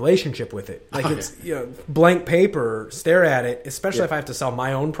love-hate relationship with it. Like it's blank paper, stare at it, especially if I have to sell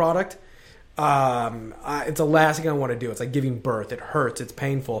my own product. It's the last thing I want to do. It's like giving birth. It hurts. It's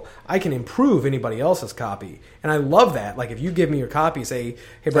painful. I can improve anybody else's copy, and I love that. Like if you give me your copy, say,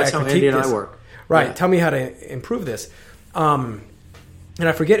 "Hey, Brad, that's how Andy and I work." Right. Yeah. Tell me how to improve this. And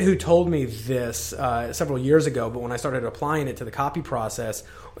I forget who told me this several years ago, but when I started applying it to the copy process,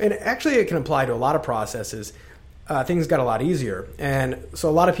 and actually it can apply to a lot of processes, things got a lot easier. And so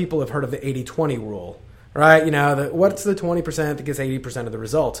a lot of people have heard of the 80-20 rule, right? What's the 20% that gets 80% of the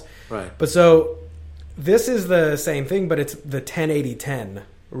results? Right. But so this is the same thing, but it's the 10-80-10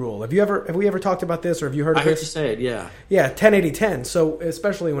 rule. Have we ever talked about this, or have you heard of this? I heard you say it, yeah. Yeah, 10-80-10. So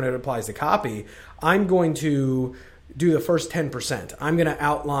especially when it applies to copy, I'm going to do the first 10%. I'm going to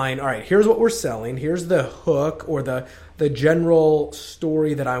outline, all right, here's what we're selling. Here's the hook or the general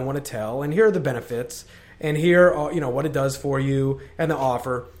story that I want to tell. And here are the benefits. And here, what it does for you and the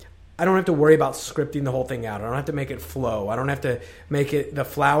offer. I don't have to worry about scripting the whole thing out. I don't have to make it flow. I don't have to make it the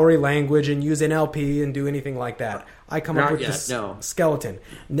flowery language and use NLP and do anything like that. I come up with this skeleton.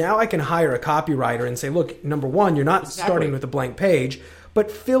 Now I can hire a copywriter and say, look, number one, you're not starting with a blank page,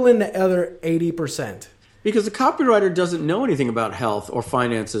 but fill in the other 80%. Because the copywriter doesn't know anything about health or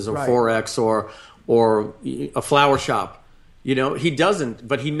finances or Forex or a flower shop. He doesn't,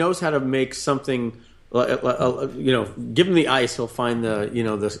 but he knows how to make something. Give him the ice, he'll find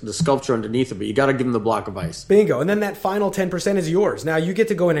the sculpture underneath it. But you got to give him the block of ice. Bingo. And then that final 10% is yours. Now you get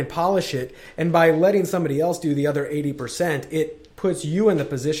to go in and polish it, and by letting somebody else do the other 80%, it puts you in the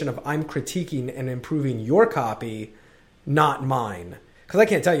position of I'm critiquing and improving your copy, not mine. Because I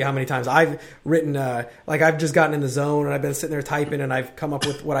can't tell you how many times I've written, I've just gotten in the zone and I've been sitting there typing and I've come up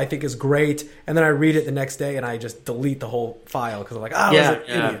with what I think is great, and then I read it the next day and I just delete the whole file because I'm like,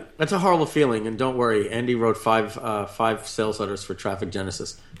 idiot. That's a horrible feeling. And don't worry, Andy wrote five sales letters for Traffic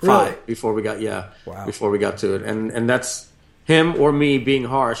Genesis. Really? Before we got to it, and that's him or me being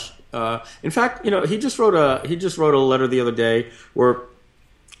harsh. In fact, he just wrote a letter the other day. We're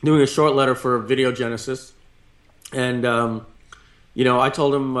doing a short letter for Video Genesis, and. I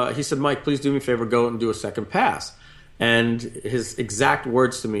told him, he said, Mike, please do me a favor, go and do a second pass. And his exact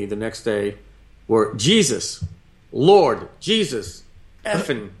words to me the next day were, Jesus, Lord, Jesus,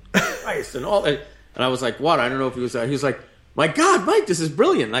 effing Christ, and all that. And I was like, what? I don't know if he was he was like, my God, Mike, this is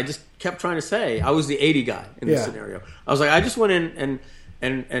brilliant. And I just kept trying to say, I was the 80 guy in this scenario. I was like, I just went in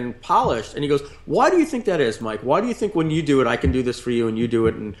and polished. And he goes, why do you think that is, Mike? Why do you think when you do it, I can do this for you and you do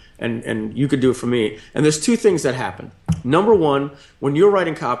it and you could do it for me? And there's two things that happen. Number one, when you're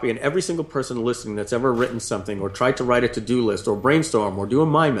writing copy, and every single person listening that's ever written something or tried to write a to-do list or brainstorm or do a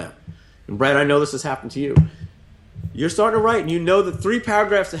mind map, and Brad, I know this has happened to you. You're starting to write, and you know that 3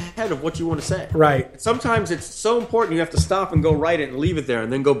 paragraphs ahead of what you want to say. Right. Sometimes it's so important you have to stop and go write it and leave it there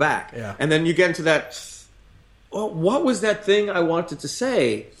and then go back. Yeah. And then you get into that, well, what was that thing I wanted to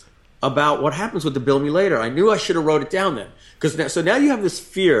say about what happens with the bill me later? I knew I should have wrote it down then. So now you have this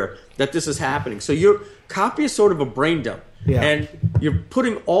fear that this is happening. So your copy is sort of a brain dump. Yeah. And you're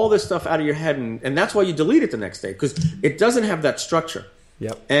putting all this stuff out of your head, and that's why you delete it the next day, because it doesn't have that structure.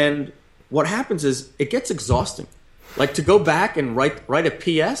 Yep. And what happens is it gets exhausting. Like to go back and write a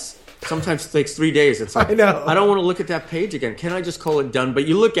PS sometimes it takes 3 days. It's like, I know. I don't want to look at that page again. Can I just call it done? But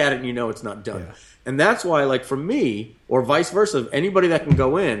you look at it and you know it's not done. Yeah. And that's why, like for me, or vice versa, anybody that can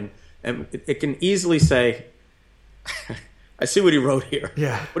go in, and it can easily say, I see what he wrote here.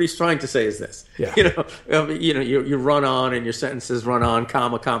 Yeah. What he's trying to say is this. Yeah. You run on and your sentences run on,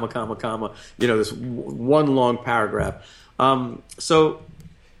 comma, comma, comma, comma. This one long paragraph. So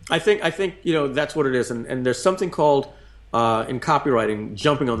I think that's what it is. And there's something called in copywriting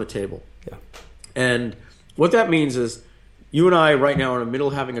jumping on the table. Yeah. And what that means is you and I right now are in the middle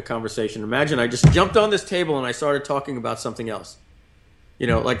of having a conversation. Imagine I just jumped on this table and I started talking about something else.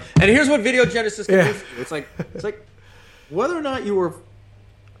 And here's what video genesis can do for you. It's like whether or not you were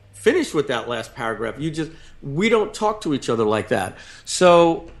finished with that last paragraph, we don't talk to each other like that.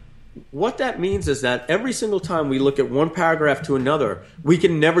 So what that means is that every single time we look at one paragraph to another, we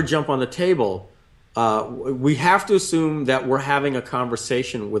can never jump on the table. We have to assume that we're having a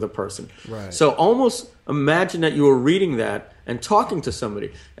conversation with a person. Right. So almost imagine that you were reading that and talking to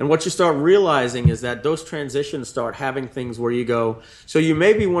somebody. And what you start realizing is that those transitions start having things where you go, so you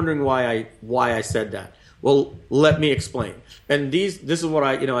may be wondering why I said that. Well, let me explain. And this is what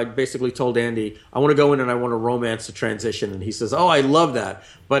I basically told Andy, I want to go in and I want to romance the transition. And he says, oh, I love that.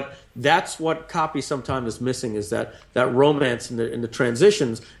 But that's what copy sometimes is missing, is that romance in the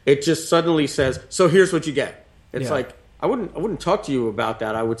transitions. It just suddenly says, so here's what you get. It's like, I wouldn't talk to you about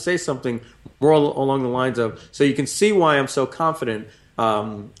that. I would say something more along the lines of, so you can see why I'm so confident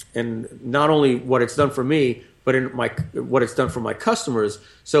in not only what it's done for me, but in what it's done for my customers.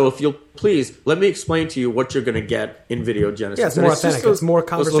 So if you'll please, let me explain to you what you're going to get in Video Genesis. Yeah, it's more authentic. It's more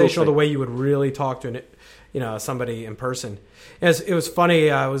conversational, the way you would really talk to somebody in person. And it was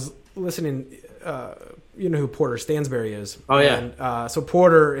funny. I was listening. You know who Porter Stansberry is? Oh yeah. And so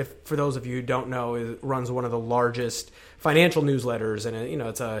Porter, for those of you who don't know, runs one of the largest financial newsletters, and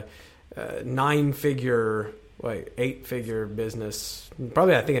it's a 8-figure business,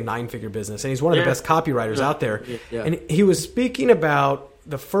 probably I think a 9-figure business, and he's one of the best copywriters out there. Yeah. And he was speaking about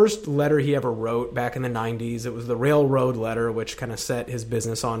the first letter he ever wrote back in the 90s. It was the Railroad Letter, which kind of set his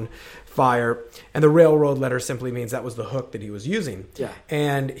business on fire. And the Railroad Letter simply means that was the hook that he was using. Yeah.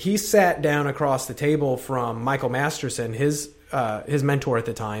 And he sat down across the table from Michael Masterson, his mentor at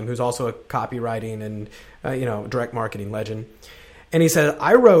the time, who's also a copywriting and direct marketing legend. And he said,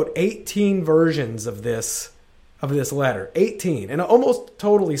 I wrote 18 versions of this letter, 18, and almost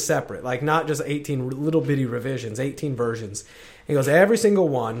totally separate, like not just 18 little bitty revisions, 18 versions. He goes, every single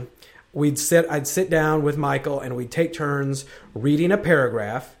one, I'd sit down with Michael and we'd take turns reading a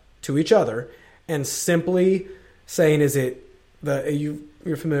paragraph to each other and simply saying,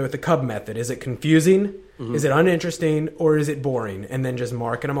 you're familiar with the Cub method. Is it confusing? Mm-hmm. Is it uninteresting? Or is it boring? And then just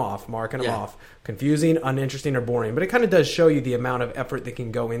marking them off. Confusing, uninteresting, or boring. But it kind of does show you the amount of effort that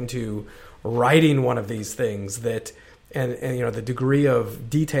can go into writing one of these things, and the degree of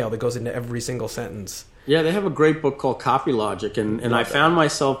detail that goes into every single sentence. Yeah, they have a great book called Copy Logic, and I found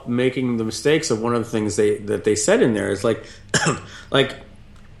myself making the mistakes of one of the things that they said in there is like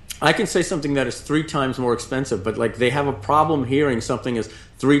I can say something that is 3 times more expensive, but like they have a problem hearing something is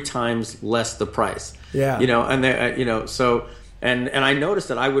 3 times less the price. Yeah, and they, so and I noticed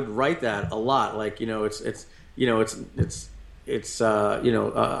that I would write that a lot. Like I'm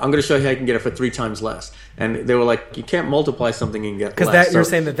going to show you how you can get it for 3 times less. And they were like, you can't multiply something and get less. Because you're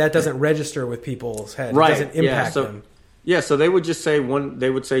saying that doesn't register with people's heads. Right. It doesn't impact them. Yeah, so they would just say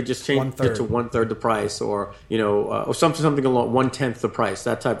just change it to 1/3 the price, or or something along 1/10 the price,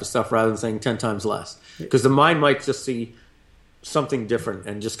 that type of stuff, rather than saying 10 times less, because the mind might just see something different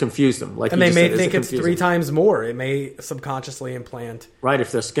and just confuse them. Like, and they may think it's 3 times more. It may subconsciously implant. Right,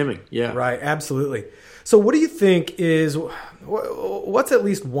 if they're skimming. Yeah. Right. Absolutely. So, what do you think is what's at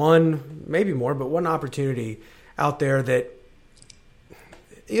least one, maybe more, but one opportunity out there that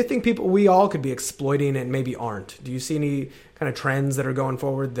you think we all could be exploiting and maybe aren't? Do you see any kind of trends that are going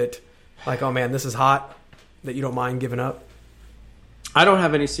forward that, like, oh man, this is hot, that you don't mind giving up? I don't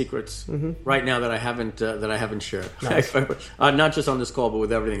have any secrets right now that I haven't shared. Nice. Not just on this call, but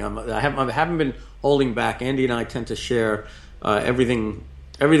with everything. I haven't been holding back. Andy and I tend to share everything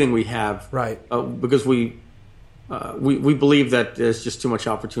we have, right? Because we believe that there's just too much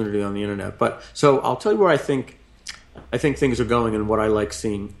opportunity on the internet. But so I'll tell you where I think things are going and what I like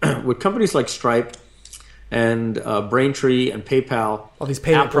seeing with companies like Stripe and Braintree and PayPal. All these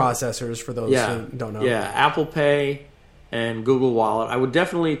payment processors for those who don't know. Yeah, Apple Pay and Google Wallet. I would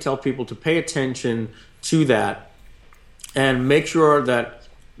definitely tell people to pay attention to that and make sure that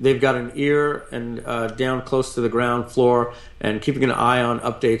they've got an ear and down close to the ground floor and keeping an eye on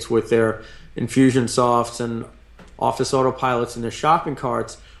updates with their Infusionsofts and Office Autopilots and their shopping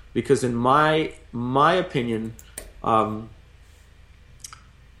carts, because in my opinion, I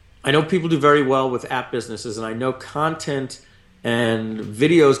know people do very well with app businesses, and I know content and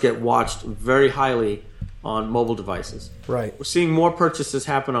videos get watched very highly on mobile devices. Right. We're seeing more purchases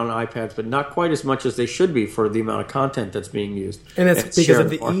happen on iPads, but not quite as much as they should be for the amount of content that's being used. And it's because of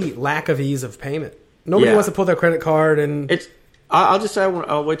the lack of ease of payment. Nobody wants to pull their credit card and... I'll just say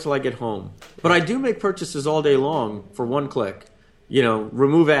I'll wait till I get home. But I do make purchases all day long for one click.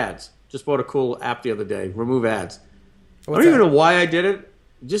 Remove ads. Just bought a cool app the other day. Remove ads. I don't even know why I did it.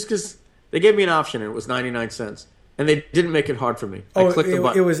 Just because they gave me an option and it was 99 cents. And they didn't make it hard for me. I clicked the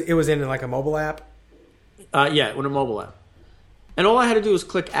button. It was in like a mobile app? Yeah, with a mobile app. And all I had to do was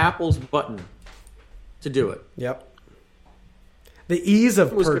click Apple's button to do it. Yep. The ease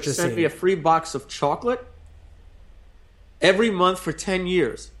of purchasing. It was sent me a free box of chocolate every month for 10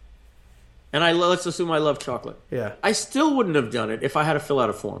 years. And let's assume I love chocolate. Yeah. I still wouldn't have done it if I had to fill out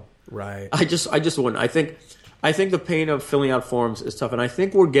a form. Right. I just wouldn't. I think the pain of filling out forms is tough, and I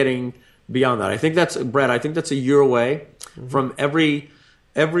think we're getting beyond that. I think that's a year away from every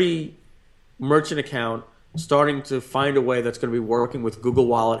merchant account starting to find a way that's going to be working with Google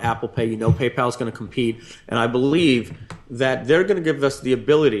Wallet, Apple Pay. PayPal's going to compete. And I believe that they're going to give us the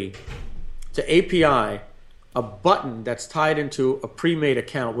ability to API a button that's tied into a pre-made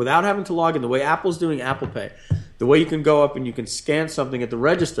account without having to log in, the way Apple's doing Apple Pay, the way you can go up and you can scan something at the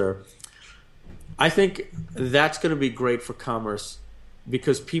register. I think that's going to be great for commerce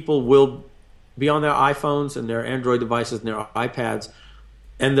because people will be on their iPhones and their Android devices and their iPads,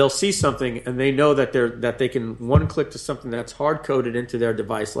 and they'll see something and they know that they can one click to something that's hard coded into their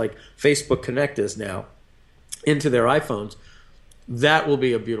device, like Facebook Connect is now, into their iPhones. That will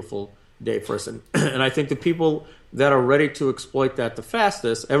be a beautiful day for us. And I think the people that are ready to exploit that the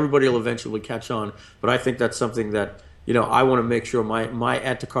fastest, everybody will eventually catch on. But I think that's something that I want to make sure my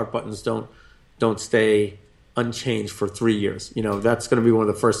add to cart buttons don't stay unchanged for 3 years. That's going to be one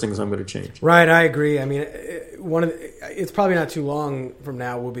of the first things I'm going to change. Right, I agree. I mean, it's probably not too long from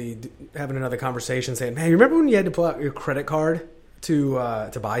now we'll be having another conversation saying, "Man, you remember when you had to pull out your credit card to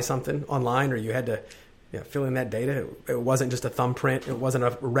buy something online, or you had to fill in that data? It wasn't just a thumbprint. It wasn't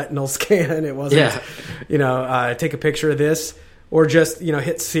a retinal scan. It wasn't, take a picture of this, or just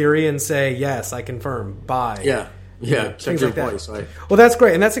hit Siri and say, yes, I confirm, buy. Yeah, things like that. Voice, right? Well, that's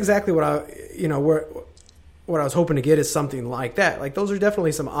great, and that's exactly what what I was hoping to get is something like that. Like those are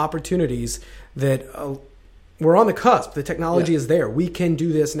definitely some opportunities that we're on the cusp. The technology is there. We can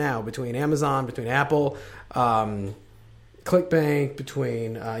do this now between Amazon, between Apple, ClickBank,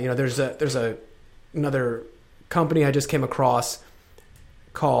 between there's another company I just came across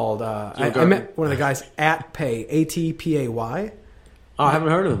called I met one of the guys at Pay, ATPAY. Oh, I haven't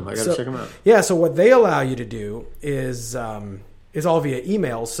heard of them. I got to check them out. Yeah, so what they allow you to do is all via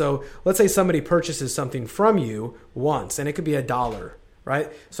email. So let's say somebody purchases something from you once, and it could be $1,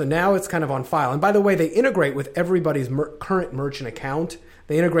 right? So now it's kind of on file. And by the way, they integrate with everybody's current merchant account.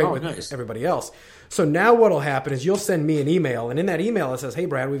 They integrate with everybody else. So now what will happen is you'll send me an email, and in that email it says, "Hey,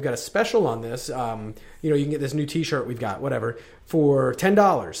 Brad, we've got a special on this. You can get this new T-shirt we've got, whatever, for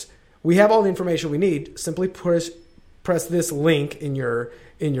 $10. We have all the information we need. Simply press this link in your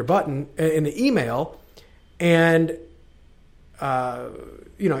button in the email, and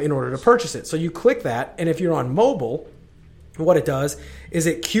in order to purchase it." So you click that, and if you're on mobile, what it does is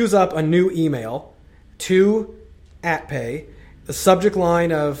it queues up a new email to @Pay, the subject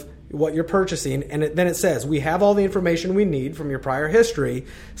line of what you're purchasing, and then it says, "We have all the information we need from your prior history.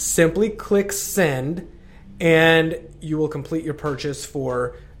 Simply click send, and you will complete your purchase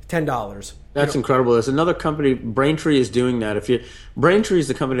for $10. That's incredible. There's another company, Braintree, is doing that. Braintree is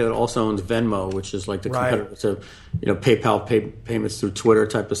the company that also owns Venmo, which is like the competitor to, PayPal payments through Twitter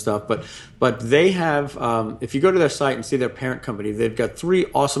type of stuff. But they have, if you go to their site and see their parent company, they've got 3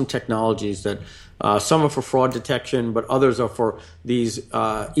 awesome technologies that some are for fraud detection, but others are for these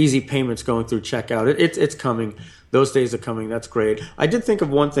easy payments going through checkout. It's coming. Those days are coming. That's great. I did think of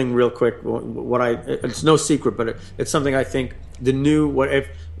one thing real quick. It's no secret, but it's something I think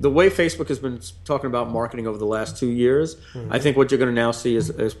the way Facebook has been talking about marketing over the last 2 years, I think what you're going to now see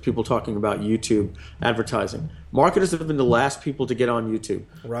is people talking about YouTube advertising. Marketers have been the last people to get on YouTube.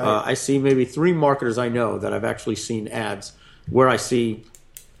 Right. I see maybe 3 marketers I know that I've actually seen ads where I see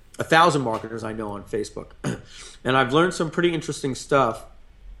 1,000 marketers I know on Facebook. And I've learned some pretty interesting stuff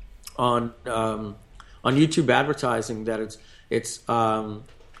on YouTube advertising, that it's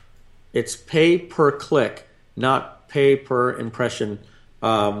pay per click, not pay per impression.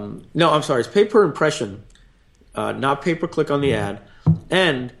 It's pay per impression, not pay per click on the ad.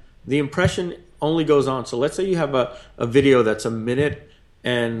 And the impression only goes on. So let's say you have a video that's 1 minute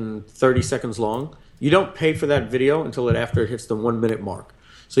and 30 seconds long. You don't pay for that video until after it hits the 1 minute mark.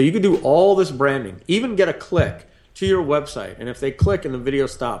 So you could do all this branding, even get a click to your website. And if they click and the video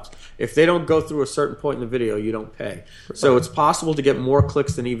stops, if they don't go through a certain point in the video, you don't pay. So it's possible to get more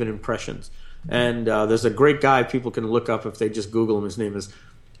clicks than even impressions. And there's a great guy people can look up if they just Google him. His name is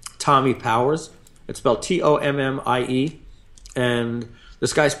Tommy Powers. It's spelled Tommie. And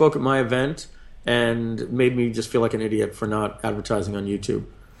this guy spoke at my event and made me just feel like an idiot for not advertising on YouTube.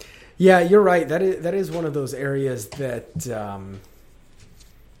 Yeah, you're right. That is one of those areas that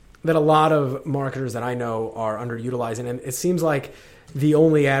a lot of marketers that I know are underutilizing. And it seems like the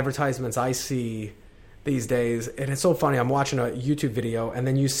only advertisements I see these days, and it's so funny, I'm watching a YouTube video and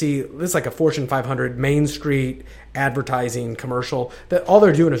then you see this is like a Fortune 500 Main Street advertising commercial that all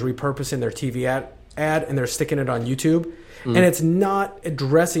they're doing is repurposing their TV ad and they're sticking it on YouTube. And it's not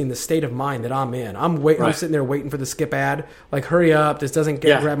addressing the state of mind that I'm in. I'm sitting there waiting for the skip ad. Like, hurry up! This doesn't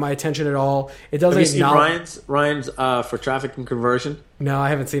grab my attention at all. It doesn't. Have you seen Ryan's for traffic and conversion? No, I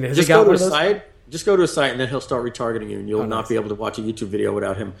haven't seen it. Just go to his site. Just go to his site, and then he'll start retargeting you, and you'll not be able to watch a YouTube video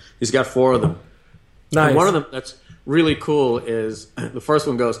without him. He's got 4 of them. Nice. And one of them that's really cool is the first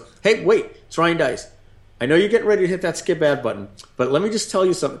one goes, "Hey, wait, it's Ryan Dice. I know you're getting ready to hit that skip ad button, but let me just tell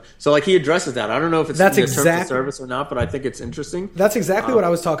you something." So, like, he addresses that. I don't know if it's in the terms of service or not, but I think it's interesting. That's exactly what I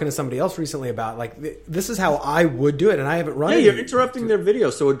was talking to somebody else recently about. Like, this is how I would do it, and I haven't run it. Yeah, you're interrupting their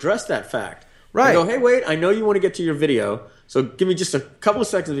video, so address that fact. Right. And go, "Hey, wait, I know you want to get to your video, so give me just a couple of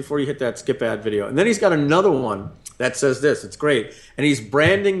seconds before you hit that skip ad video." And then he's got another one that says this. It's great. And he's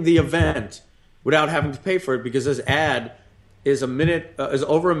branding the event without having to pay for it because his ad is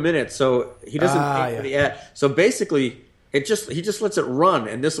over a minute, so he doesn't pay for the ad. So basically, he just lets it run,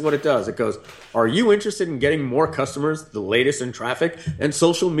 and this is what it does. It goes, "Are you interested in getting more customers, the latest in traffic, and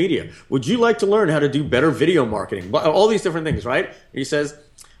social media? Would you like to learn how to do better video marketing?" All these different things, right? He says,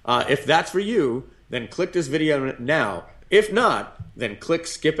 "If that's for you, then click this video now. If not, then click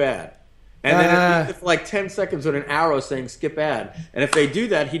skip ad." And then it's like 10 seconds with an arrow saying skip ad. And if they do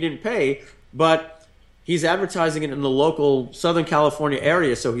that, he didn't pay, but he's advertising it in the local Southern California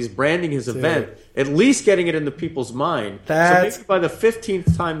area, so he's branding his event, at least getting it into people's mind. So maybe by the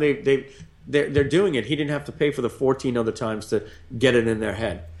 15th time they're doing it, he didn't have to pay for the 14 other times to get it in their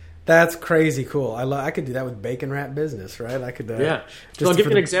head. That's crazy cool. I could do that with bacon wrap business, right? I could. Yeah. So I'll give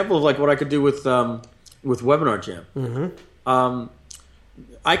you an example of like what I could do with Webinar Jam. Mm-hmm.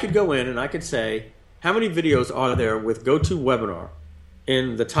 I could go in and I could say, how many videos are there with GoToWebinar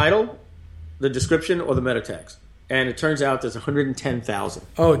in the title, the description, or the meta text? And it turns out there's 110,000.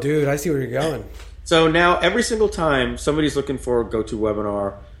 Oh, dude, I see where you're going. So now every single time somebody's looking for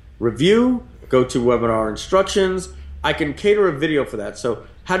GoToWebinar review, GoToWebinar instructions, I can cater a video for that. So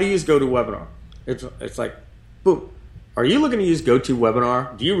how to use GoToWebinar. It's like, boom. Are you looking to use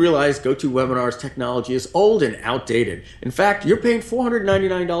GoToWebinar? Do you realize GoToWebinar's technology is old and outdated? In fact, you're paying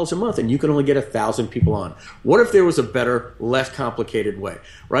 $499 a month and you can only get 1,000 people on. What if there was a better, less complicated way,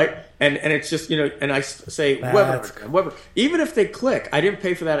 right? And it's just, and I say webinar. Even if they click, I didn't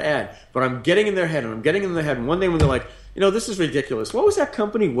pay for that ad, but I'm getting in their head and one day when they're like, this is ridiculous. What was that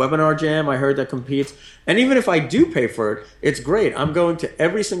company, Webinar Jam? I heard that competes. And even if I do pay for it, it's great. I'm going to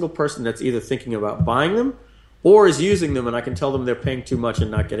every single person that's either thinking about buying them or is using them, and I can tell them they're paying too much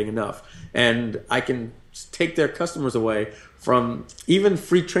and not getting enough. And I can take their customers away from even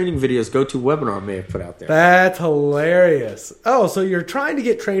free training videos GoToWebinar may have put out there. That's hilarious. Oh, so you're trying to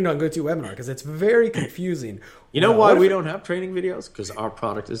get trained on GoToWebinar because it's very confusing. You know why we don't have training videos? Because our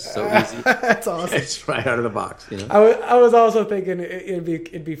product is so easy. That's awesome. It's right out of the box. You know? I was also thinking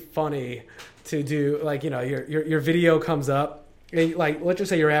it'd be funny to do, like, you know, your video comes up. Like, let's just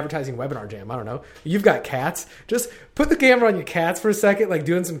say you're advertising Webinar Jam. I don't know. You've got cats. Just put the camera on your cats for a second, like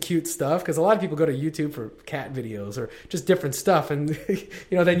doing some cute stuff. Because a lot of people go to YouTube for cat videos or just different stuff. And,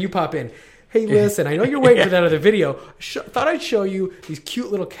 you know, then you pop in. Hey, listen, I know you're waiting for that other video. Thought I'd show you these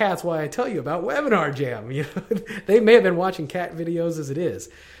cute little cats while I tell you about Webinar Jam. You know, they may have been watching cat videos as it is.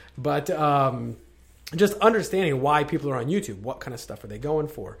 But just understanding why people are on YouTube. What kind of stuff are they going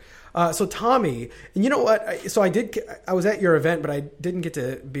for? So Tommy, and you know what? I was at your event, but I didn't get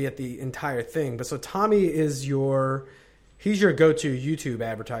to be at the entire thing. But so Tommy is he's your go-to YouTube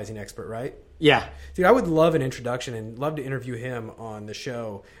advertising expert, right? Yeah. Dude, I would love an introduction and love to interview him on the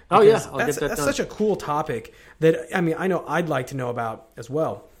show. Oh yeah, that's such a cool topic that, I mean, I know I'd like to know about as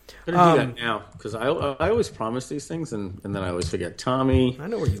well. I'm going to do that now because I always promise these things and then I always forget. Tommy. I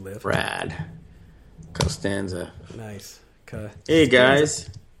know where you live. Brad Costanza. Nice. Hey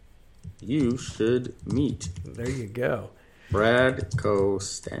guys, you should meet. There you go. Brad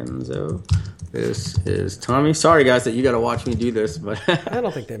Costanzo. This is Tommy. Sorry guys that you got to watch me do this, but I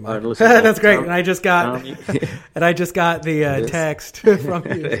don't think they mind. That's great. And I just got the text from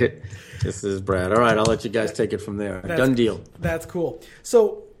you. This is Brad. All right, I'll let you guys take it from there. Done deal. That's cool.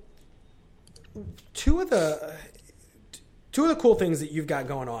 So, two of the cool things that you've got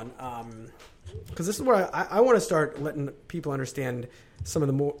going on, because this is where I want to start letting people understand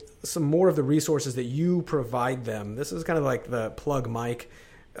some more of the resources that you provide them. This is kind of like the plug Mike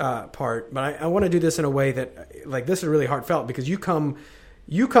part, but I want to do this in a way that, like, this is really heartfelt because you come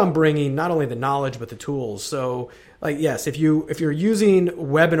bringing not only the knowledge but the tools. So, like, yes, if you're using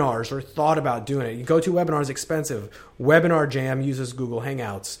webinars or thought about doing it, GoToWebinar is expensive. Webinar Jam uses Google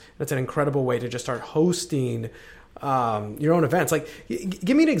Hangouts. That's an incredible way to just start hosting your own events. Like,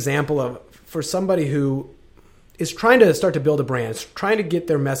 give me an example for somebody who is trying to start to build a brand, is trying to get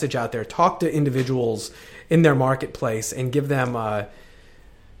their message out there, talk to individuals in their marketplace, and give them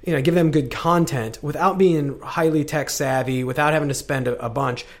good content without being highly tech savvy, without having to spend a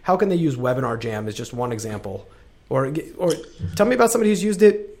bunch. How can they use Webinar Jam as just one example? Or tell me about somebody who's used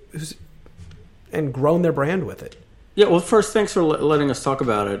it and grown their brand with it. Yeah, well, first, thanks for letting us talk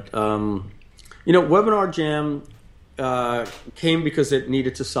about it. Webinar Jam came because it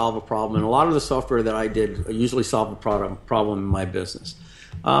needed to solve a problem, and a lot of the software that I did usually solve a problem in my business.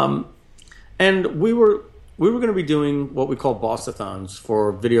 And we were going to be doing what we call Bossathons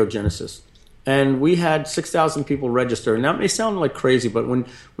for Video Genesis. And we had 6,000 people register. And that may sound like crazy, but when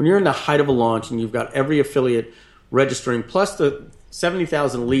you're in the height of a launch and you've got every affiliate registering, plus the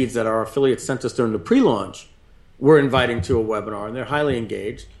 70,000 leads that our affiliates sent us during the pre-launch, we're inviting to a webinar, and they're highly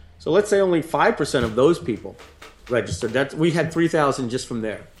engaged. So let's say only 5% of those people registered. We had 3,000 just from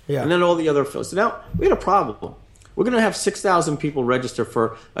there. Yeah. And then all the other affiliates. So now we had a problem. We're going to have 6,000 people register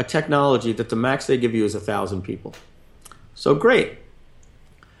for a technology that the max they give you is 1,000 people. So great.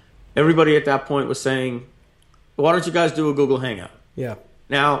 Everybody at that point was saying, why don't you guys do a Google Hangout? Yeah.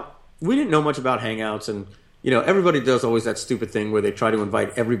 Now, we didn't know much about Hangouts, and everybody does always that stupid thing where they try to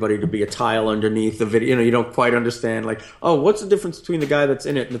invite everybody to be a tile underneath the video. You don't quite understand, like, oh, what's the difference between the guy that's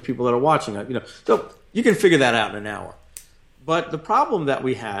in it and the people that are watching it? So you can figure that out in an hour. But the problem that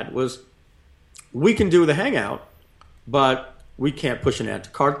we had was we can do the Hangout, but we can't push an add to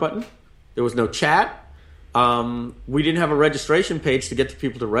cart button. There was no chat. We didn't have a registration page to get the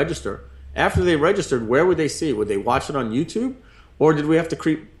people to register. After they registered, where would they see it? Would they watch it on YouTube? Or did we have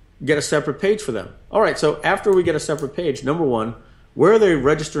to get a separate page for them? All right, so after we get a separate page, number one, where are they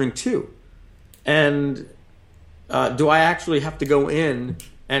registering to? And do I actually have to go in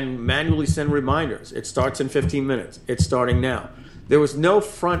and manually send reminders? It starts in 15 minutes. It's starting now. There was no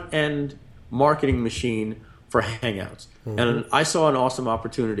front-end marketing machine for Hangouts. Mm-hmm. And I saw an awesome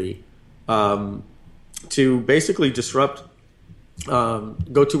opportunity to basically disrupt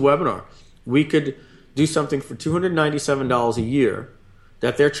GoToWebinar. We could do something for $297 a year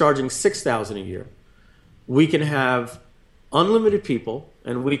that they're charging $6,000 a year. We can have unlimited people,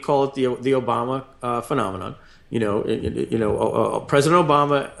 and we call it the Obama phenomenon. President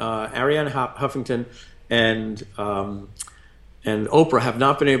Obama, Arianna Huffington, and Oprah have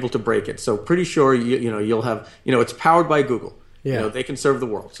not been able to break it. So pretty sure you'll have it's powered by Google. Yeah. They can serve the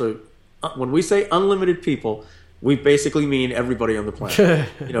world. So when we say unlimited people, we basically mean everybody on the planet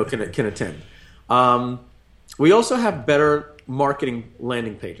can attend. We also have better marketing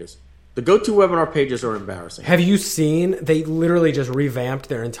landing pages. The GoToWebinar pages are embarrassing. Have you seen, they literally just revamped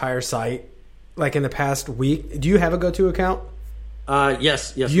their entire site like in the past week. Do you have a GoTo account?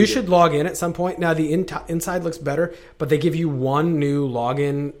 Yes. You should log in at some point. Now, the inside looks better, but they give you one new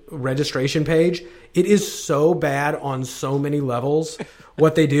login registration page. It is so bad on so many levels.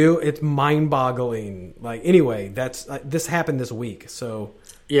 What they do, it's mind-boggling. Like, anyway, this happened this week, so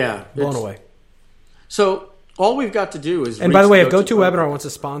yeah, blown away. So all we've got to do is. And by the way, if GoToWebinar wants to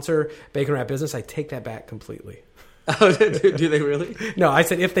sponsor Bacon Wrap Business, I take that back completely. Oh, do they really? No, I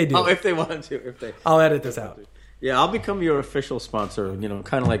said if they do. Oh, if they want to. I'll edit this out. Yeah, I'll become your official sponsor,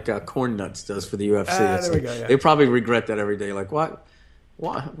 kind of like Corn Nuts does for the UFC. There we go, yeah. They probably regret that every day. Like, what?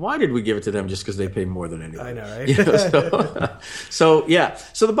 Why did we give it to them just because they pay more than anyone? I know, right? So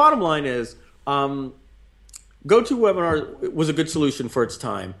the bottom line is GoToWebinar was a good solution for its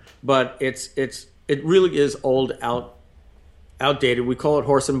time, but it really is outdated. We call it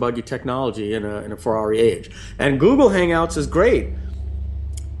horse and buggy technology in a Ferrari age. And Google Hangouts is great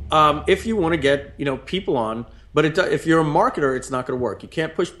if you want to get people on. But if you're a marketer, it's not going to work. You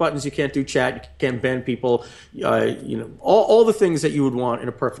can't push buttons. You can't do chat. You can't ban people. All the things that you would want in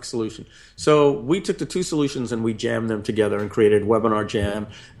a perfect solution. So we took the two solutions and we jammed them together and created Webinar Jam.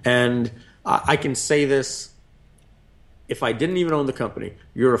 And I can say this, if I didn't even own the company,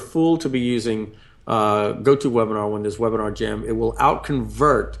 you're a fool to be using GoToWebinar when there's Webinar Jam. It will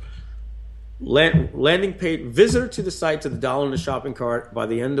outconvert landing page visitor to the site to the dollar in the shopping cart by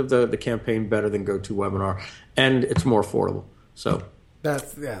the end of the campaign better than GoToWebinar, and it's more affordable. So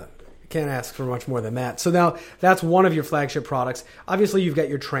can't ask for much more than that. So now that's one of your flagship products. Obviously, you've got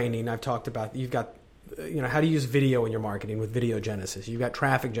your training. I've talked about. You've got how to use video in your marketing with Video Genesis. You've got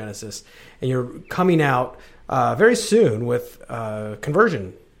Traffic Genesis, and you're coming out very soon with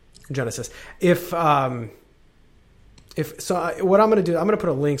Conversion Genesis. What I'm going to do, I'm going to put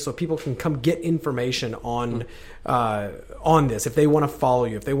a link so people can come get information on this. If they want to follow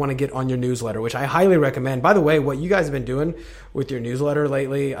you, if they want to get on your newsletter, which I highly recommend. By the way, what you guys have been doing with your newsletter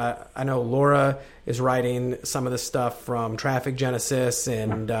lately, I know Laura is writing some of the stuff from Traffic Genesis,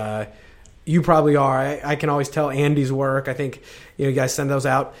 and you probably are. I can always tell Andy's work. I think you guys send those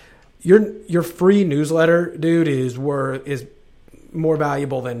out. Your free newsletter, dude, is more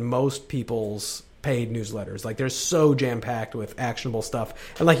valuable than most people's paid newsletters. Like, they're so jam-packed with actionable stuff.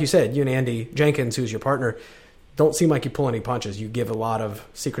 And like you said, you and Andy Jenkins, who's your partner, don't seem like you pull any punches. You give a lot of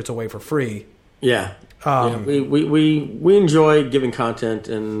secrets away for free. Yeah. We enjoy giving content,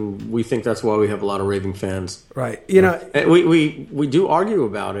 and we think that's why we have a lot of raving fans. Right. We do argue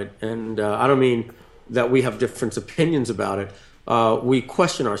about it, and I don't mean that we have different opinions about it. We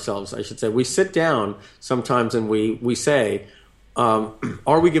question ourselves, I should say. We sit down sometimes and we say,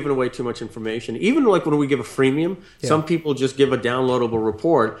 are we giving away too much information? Even like when we give a freemium, some people just give a downloadable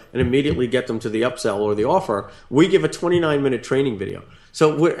report and immediately get them to the upsell or the offer. We give a 29-minute training video.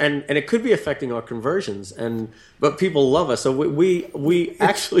 So and it could be affecting our conversions, but people love us. So we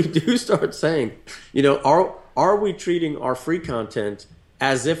actually do start saying, are we treating our free content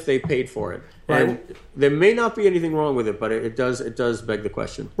as if they paid for it? Right. And there may not be anything wrong with it, but it does beg the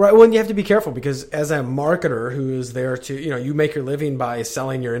question. Right. Well, and you have to be careful, because as a marketer who is there to, you make your living by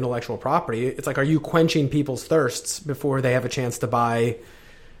selling your intellectual property. It's like, are you quenching people's thirsts before they have a chance to buy?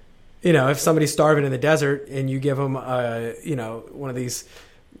 If somebody's starving in the desert and you give them, one of these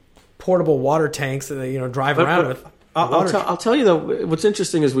portable water tanks that they, drive around with. I'll tell you though, what's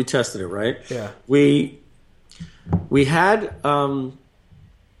interesting is we tested it, right? Yeah. We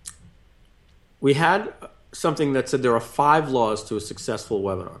had something that said there are 5 laws to a successful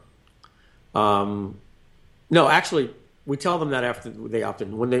webinar. No, actually, we tell them that after they opt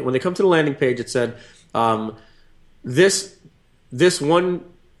in. When they come to the landing page, it said this one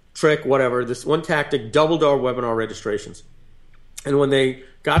trick, whatever, this one tactic doubled our webinar registrations. And when they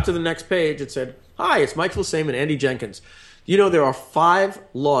got to the next page, it said, "Hi, it's Mike Filsaime and Andy Jenkins. There are 5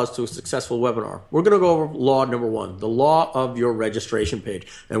 laws to a successful webinar. We're going to go over law number 1, the law of your registration page."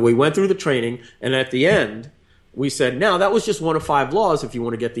 And we went through the training, and at the end, we said, now that was just one of 5 laws. If you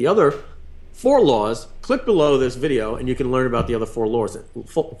want to get the other 4 laws, click below this video, and you can learn about the other 4 laws.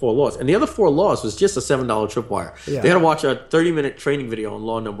 And the other 4 laws was just a $7 tripwire. Yeah. They had to watch a 30-minute training video on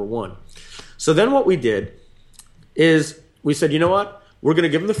law number 1. So then what we did is we said, you know what? We're going to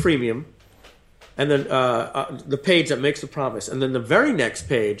give them the freemium, and then the page that makes the promise. And then the very next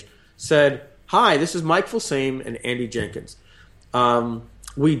page said, "Hi, this is Mike Filsaime and Andy Jenkins.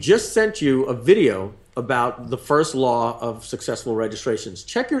 We just sent you a video about the first law of successful registrations.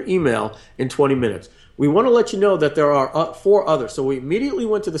 Check your email in 20 minutes. We want to let you know that there are 4 others." So we immediately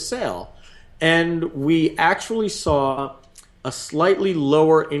went to the sale, and we actually saw a slightly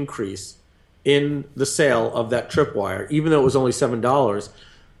lower increase in the sale of that tripwire, even though it was only $7,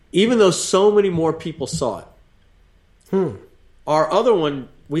 even though so many more people saw it. Our other one,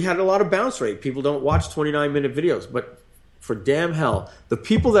 we had a lot of bounce rate. People don't watch 29-minute videos, but for damn hell, the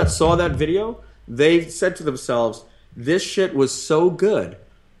people that saw that video, they said to themselves, this shit was so good,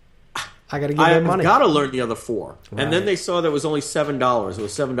 I got to give them money. I've got to learn the other 4. Right. And then they saw that it was only $7. It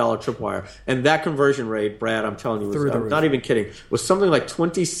was $7 tripwire. And that conversion rate, Brad, I'm telling you, I'm not even kidding, was something like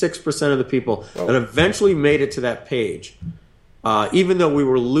 26% of the people that eventually made it to that page, even though we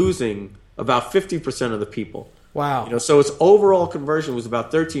were losing about 50% of the people. Wow. So its overall conversion was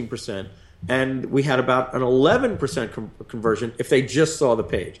about 13%. And we had about an 11% conversion if they just saw the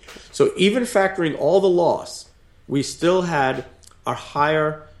page. So even factoring all the loss, we still had a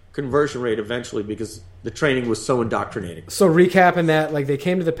higher conversion rate eventually because the training was so indoctrinating. So recapping that, like they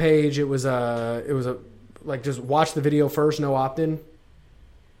came to the page, it was a like just watch the video first, no opt-in?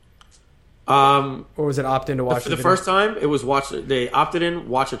 Or was it opt-in to watch the first time? It was they opted in,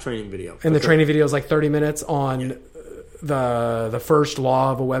 watch a training video. And the training video is like 30 minutes on the first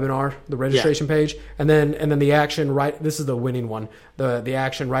law of a webinar, the registration page, and then the action right. This is the winning one. The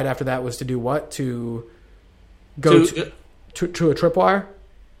action right after that was to do what? To go to a tripwire.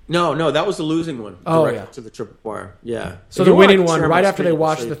 No, that was the losing one. Oh, yeah. To the tripwire. Yeah. So the winning one, right after they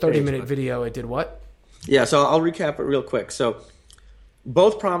watched the 30-minute video, it did what? Yeah, so I'll recap it real quick. So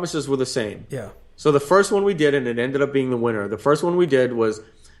both promises were the same. Yeah. So the first one we did, and it ended up being the winner, the first one we did was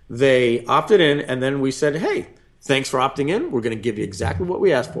they opted in, and then we said, hey, thanks for opting in. We're going to give you exactly what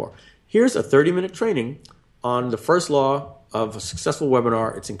we asked for. Here's a 30-minute training on the first law of a successful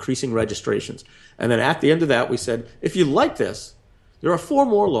webinar. It's increasing registrations. And then at the end of that, we said, if you like this, there are 4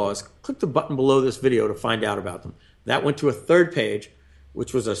 more laws. Click the button below this video to find out about them. That went to a third page,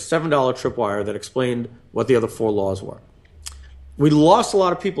 which was a $7 tripwire that explained what the other 4 laws were. We lost a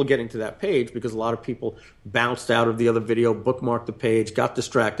lot of people getting to that page because a lot of people bounced out of the other video, bookmarked the page, got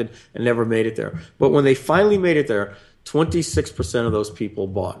distracted, and never made it there. But when they finally made it there, 26% of those people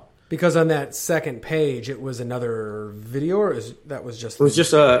bought. Because on that second page, it was another video, or that was just it was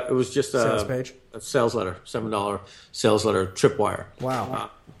just a sales page, a sales letter, $7 sales letter tripwire.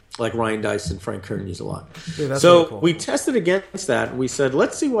 Wow, like Ryan Dice and Frank Kern use a lot. Dude, that's so really cool. We tested against that, and we said,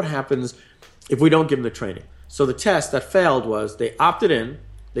 let's see what happens if we don't give them the training. So the test that failed was they opted in.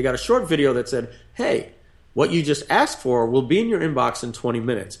 They got a short video that said, hey, what you just asked for will be in your inbox in 20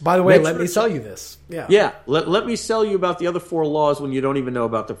 minutes. By the way, let me sell you this. Yeah. Yeah. Let me sell you about the other 4 laws when you don't even know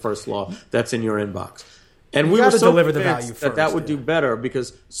about the first law that's in your inbox. And we were so deliver the value first, that would do better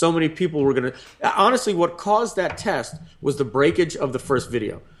because so many people were going to... Honestly, what caused that test was the breakage of the first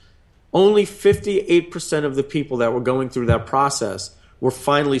video. Only 58% of the people that were going through that process were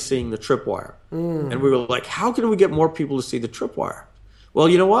finally seeing the tripwire. And we were like, how can we get more people to see the tripwire? Well,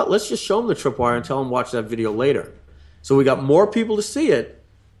 you know what? Let's just show them the tripwire and tell them watch that video later. So we got more people to see it,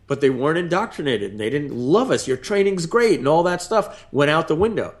 but they weren't indoctrinated and they didn't love us. Your training's great and all that stuff went out the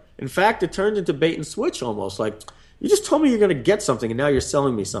window. In fact, it turned into bait and switch almost. Like, you just told me you're going to get something and now you're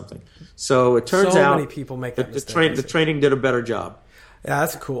selling me something. So it turns out many people make that mistake. The training did a better job. Yeah,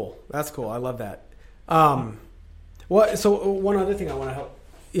 that's cool. That's cool. I love that. So one other thing I want to help,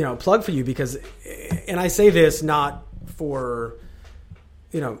 plug for you because, and I say this not for,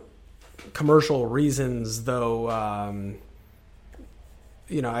 commercial reasons, though, I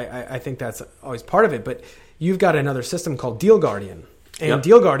think that's always part of it, but you've got another system called Deal Guardian. And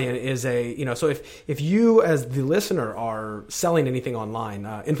Deal Guardian is so if you as the listener are selling anything online,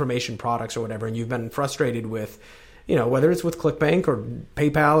 information products or whatever, and you've been frustrated with, whether it's with ClickBank or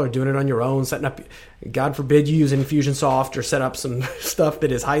PayPal or doing it on your own, setting up, God forbid you use Infusionsoft or set up some stuff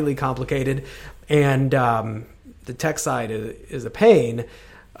that is highly complicated and the tech side is a pain,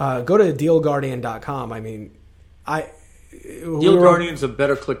 go to dealguardian.com. I mean, Deal Guardian's a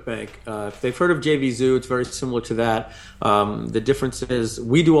better ClickBank. If they've heard of JVZoo, it's very similar to that. The difference is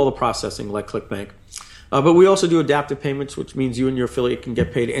we do all the processing like ClickBank. But we also do adaptive payments, which means you and your affiliate can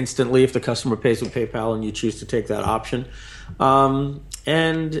get paid instantly if the customer pays with PayPal and you choose to take that option.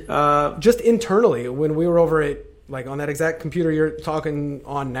 Just internally, when we were over at, like on that exact computer you're talking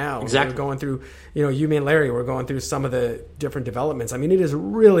on now, exactly. We're going through, you, me, and Larry, we're going through some of the different developments. I mean, it is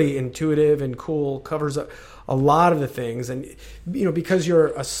really intuitive and cool, covers a lot of the things. And, because you're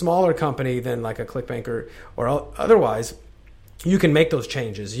a smaller company than like a ClickBank or otherwise, you can make those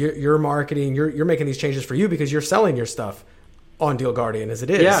changes. You're marketing, you're making these changes for you because you're selling your stuff on Deal Guardian as it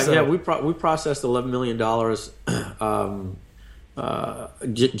is. Yeah, we processed $11 million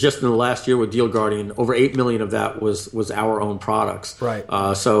just in the last year with Deal Guardian. Over 8 million of that was our own products. Right.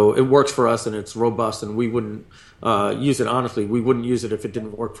 So it works for us and it's robust, and we wouldn't use it honestly. We wouldn't use it if it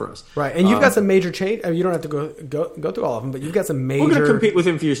didn't work for us. Right, and you've got some major change. You don't have to go through all of them, but you've got some major. We're going to compete with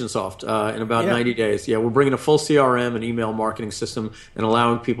Infusionsoft in about 90 days. Yeah, we're bringing a full CRM and email marketing system and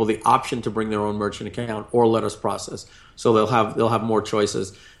allowing people the option to bring their own merchant account or let us process. So they'll have more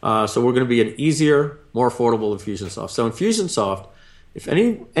choices. So we're going to be an easier, more affordable Infusionsoft. So Infusionsoft, if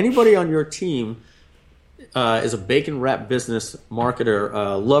anybody on your team is a bacon wrap business marketer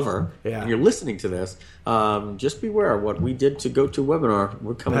lover, and you're listening to this, just beware what we did to GoToWebinar.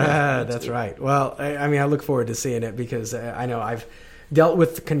 We're coming out. That's right. Well, I mean, I look forward to seeing it because I know I've dealt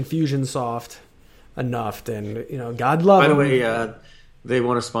with Confusionsoft enough, and God love them. By the way, they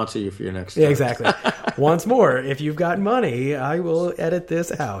want to sponsor you for your next. Yeah, exactly. Once more, if you've got money, I will edit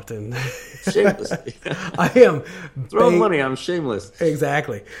this out. And shamelessly, I am throwing money. I'm shameless.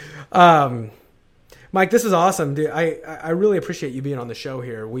 Exactly. Mike, this is awesome, dude. I really appreciate you being on the show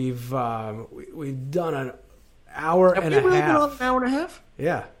here. We've done an hour and a half. Have we really been on an hour and a half?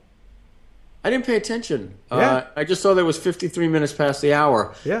 Yeah. I didn't pay attention. Yeah. I just saw there was 53 minutes past the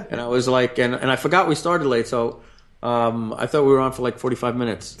hour. Yeah. And I was like, and I forgot we started late, so I thought we were on for like 45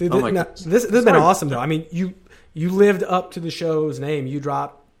 minutes. Dude, this has been awesome, though. I mean, you lived up to the show's name. You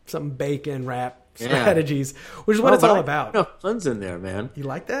dropped some bacon wrap strategies, which is what it's all about. No puns in there, man. You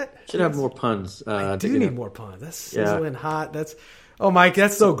like that? Should have more puns. I do need more puns. That's sizzling hot. Mike,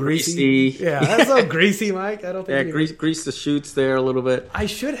 that's so greasy. Yeah, that's so greasy, Mike. I don't think. Yeah, grease the shoots there a little bit. I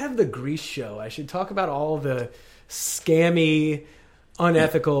should have the grease show. I should talk about all the scammy,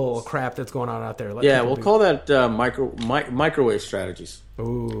 unethical crap that's going on out there. We'll call that microwave strategies.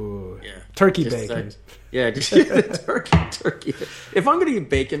 Ooh, yeah, turkey bacon. Turkey. If I'm going to eat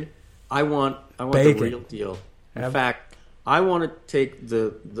bacon, I want the real deal. In fact, I want to take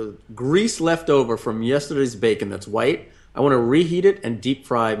the grease left over from yesterday's bacon that's white. I want to reheat it and deep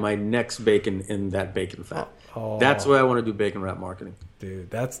fry my next bacon in that bacon fat. That's why I want to do bacon wrap marketing. Dude,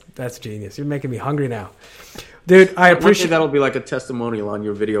 that's genius. You're making me hungry now. Dude, I appreciate that'll be like a testimonial on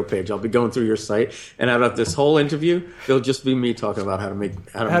your video page. I'll be going through your site, and out of this whole interview, it'll just be me talking about how to make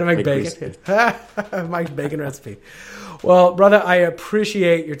bacon. Mike's bacon recipe. Well, brother, I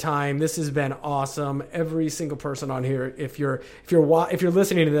appreciate your time. This has been awesome. Every single person on here, if you're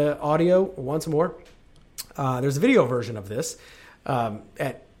listening to the audio once more, there's a video version of this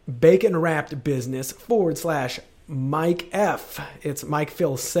at baconwrappedbusiness/Mike F. It's Mike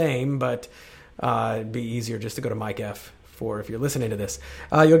Filsaime, but it'd be easier just to go to Mike F. if you're listening to this.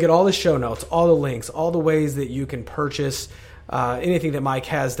 You'll get all the show notes, all the links, all the ways that you can purchase anything that Mike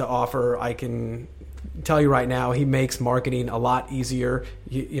has to offer. I can tell you right now, he makes marketing a lot easier.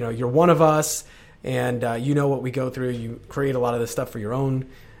 You're one of us, and you know what we go through. You create a lot of this stuff for your own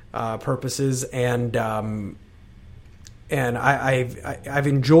purposes, and I've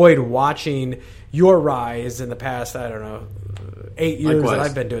enjoyed watching your rise in the past, 8 years Likewise. that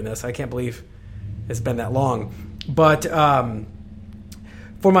I've been doing this. I can't believe it's been that long. But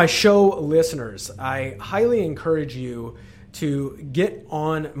for my show listeners, I highly encourage you to get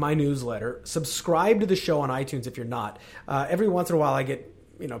on my newsletter, subscribe to the show on iTunes if you're not. Every once in a while I get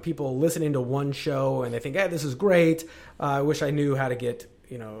people listening to one show and they think, hey, this is great. I wish I knew how to get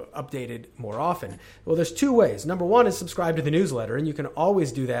updated more often. Well, there's two ways. Number one is subscribe to the newsletter, and you can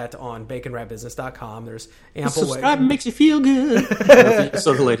always do that on baconwrapbusiness.com. There's ample ways. Subscribe makes you feel good.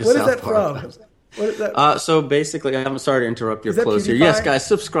 So the latest what is that South Park. from? What is that? So basically, I'm sorry to interrupt your close here. Yes, guys,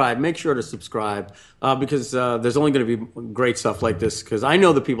 subscribe. Make sure to subscribe because there's only going to be great stuff like this, because I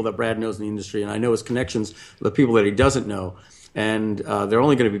know the people that Brad knows in the industry, and I know his connections with the people that he doesn't know. And they're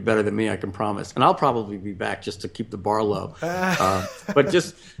only going to be better than me, I can promise. And I'll probably be back just to keep the bar low. But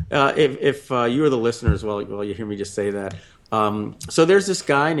just if you are the listeners, well, you hear me just say that. So there's this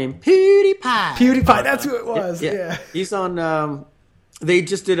guy named PewDiePie. PewDiePie, that's who it was. Yeah. He's on. They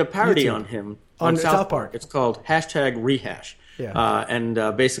just did a parody YouTube. on him on South Park. It's called #Rehash. Yeah. And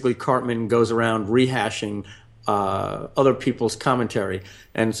basically, Cartman goes around rehashing other people's commentary,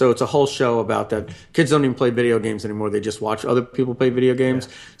 and so it's a whole show about that. Kids don't even play video games anymore; they just watch other people play video games.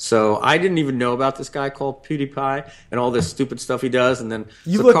 Yeah. So I didn't even know about this guy called PewDiePie and all this stupid stuff he does. And then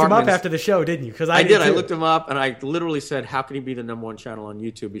you looked him up after the show, didn't you? Because I did. I looked him up, and I literally said, "How can he be the #1 channel on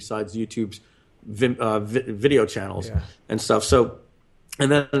YouTube besides YouTube's video channels and stuff?" So. And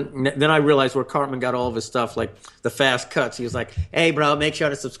then I realized where Cartman got all of his stuff, like the fast cuts. He was like, "Hey, bro, make sure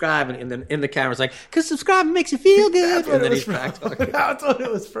to subscribe." And then in the camera's like, "'Cause subscribing makes you feel good." And then he's back talking. That's what it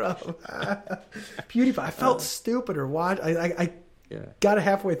was from. PewDiePie. I felt stupid or watch. I got it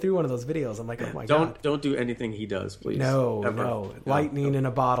halfway through one of those videos. I'm like, oh my God. Don't do anything he does, please. No. Lightning in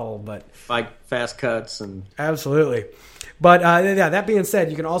a bottle, but fast cuts and absolutely. But that being said,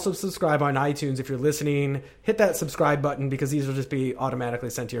 you can also subscribe on iTunes if you're listening. Hit that subscribe button because these will just be automatically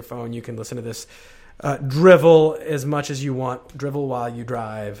sent to your phone. You can listen to this drivel as much as you want. Drivel while you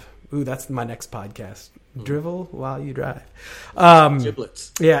drive. Ooh, that's my next podcast. Drivel while you drive.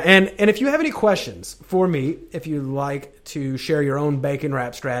 Giblets. Yeah, and if you have any questions for me, if you'd like to share your own bacon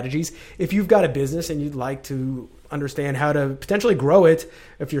wrap strategies, if you've got a business and you'd like to understand how to potentially grow it,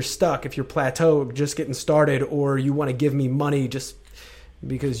 if you're stuck, if you're plateaued, just getting started, or you want to give me money just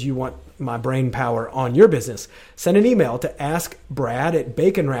because you want my brain power on your business, send an email to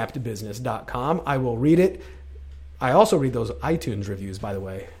askbrad@baconwrappedbusiness.com. I will read it. I also read those iTunes reviews, by the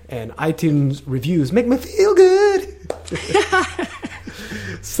way, and iTunes reviews make me feel good.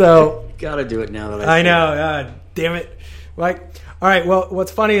 So gotta do it now that I know. God damn it! Like, all right. Well,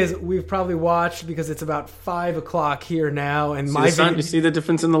 what's funny is we've probably watched because it's about 5 o'clock here now, and you see the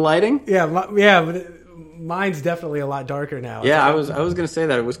difference in the lighting? Yeah, but mine's definitely a lot darker now. Yeah, I was going to say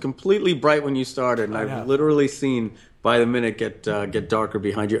that it was completely bright when you started, and I've literally seen by the minute get darker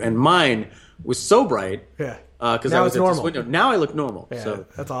behind you, and mine was so bright. Yeah. Because I was at this window. Now I look normal. Yeah, so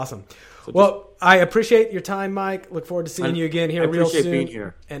that's awesome. Well, I appreciate your time, Mike. Look forward to seeing you again here real soon. I appreciate being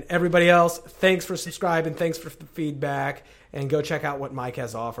here. And everybody else, thanks for subscribing. Thanks for the feedback. And go check out what Mike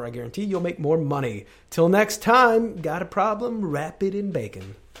has to offer. I guarantee you'll make more money. Till next time, got a problem? Wrap it in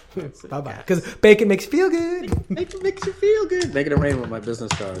bacon. Bye-bye. Because bacon makes you feel good. Bacon makes you feel good. Making it rain with my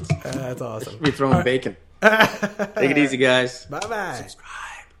business cards. That's awesome. Be throwing bacon. Take it easy, guys. Bye-bye. Subscribe.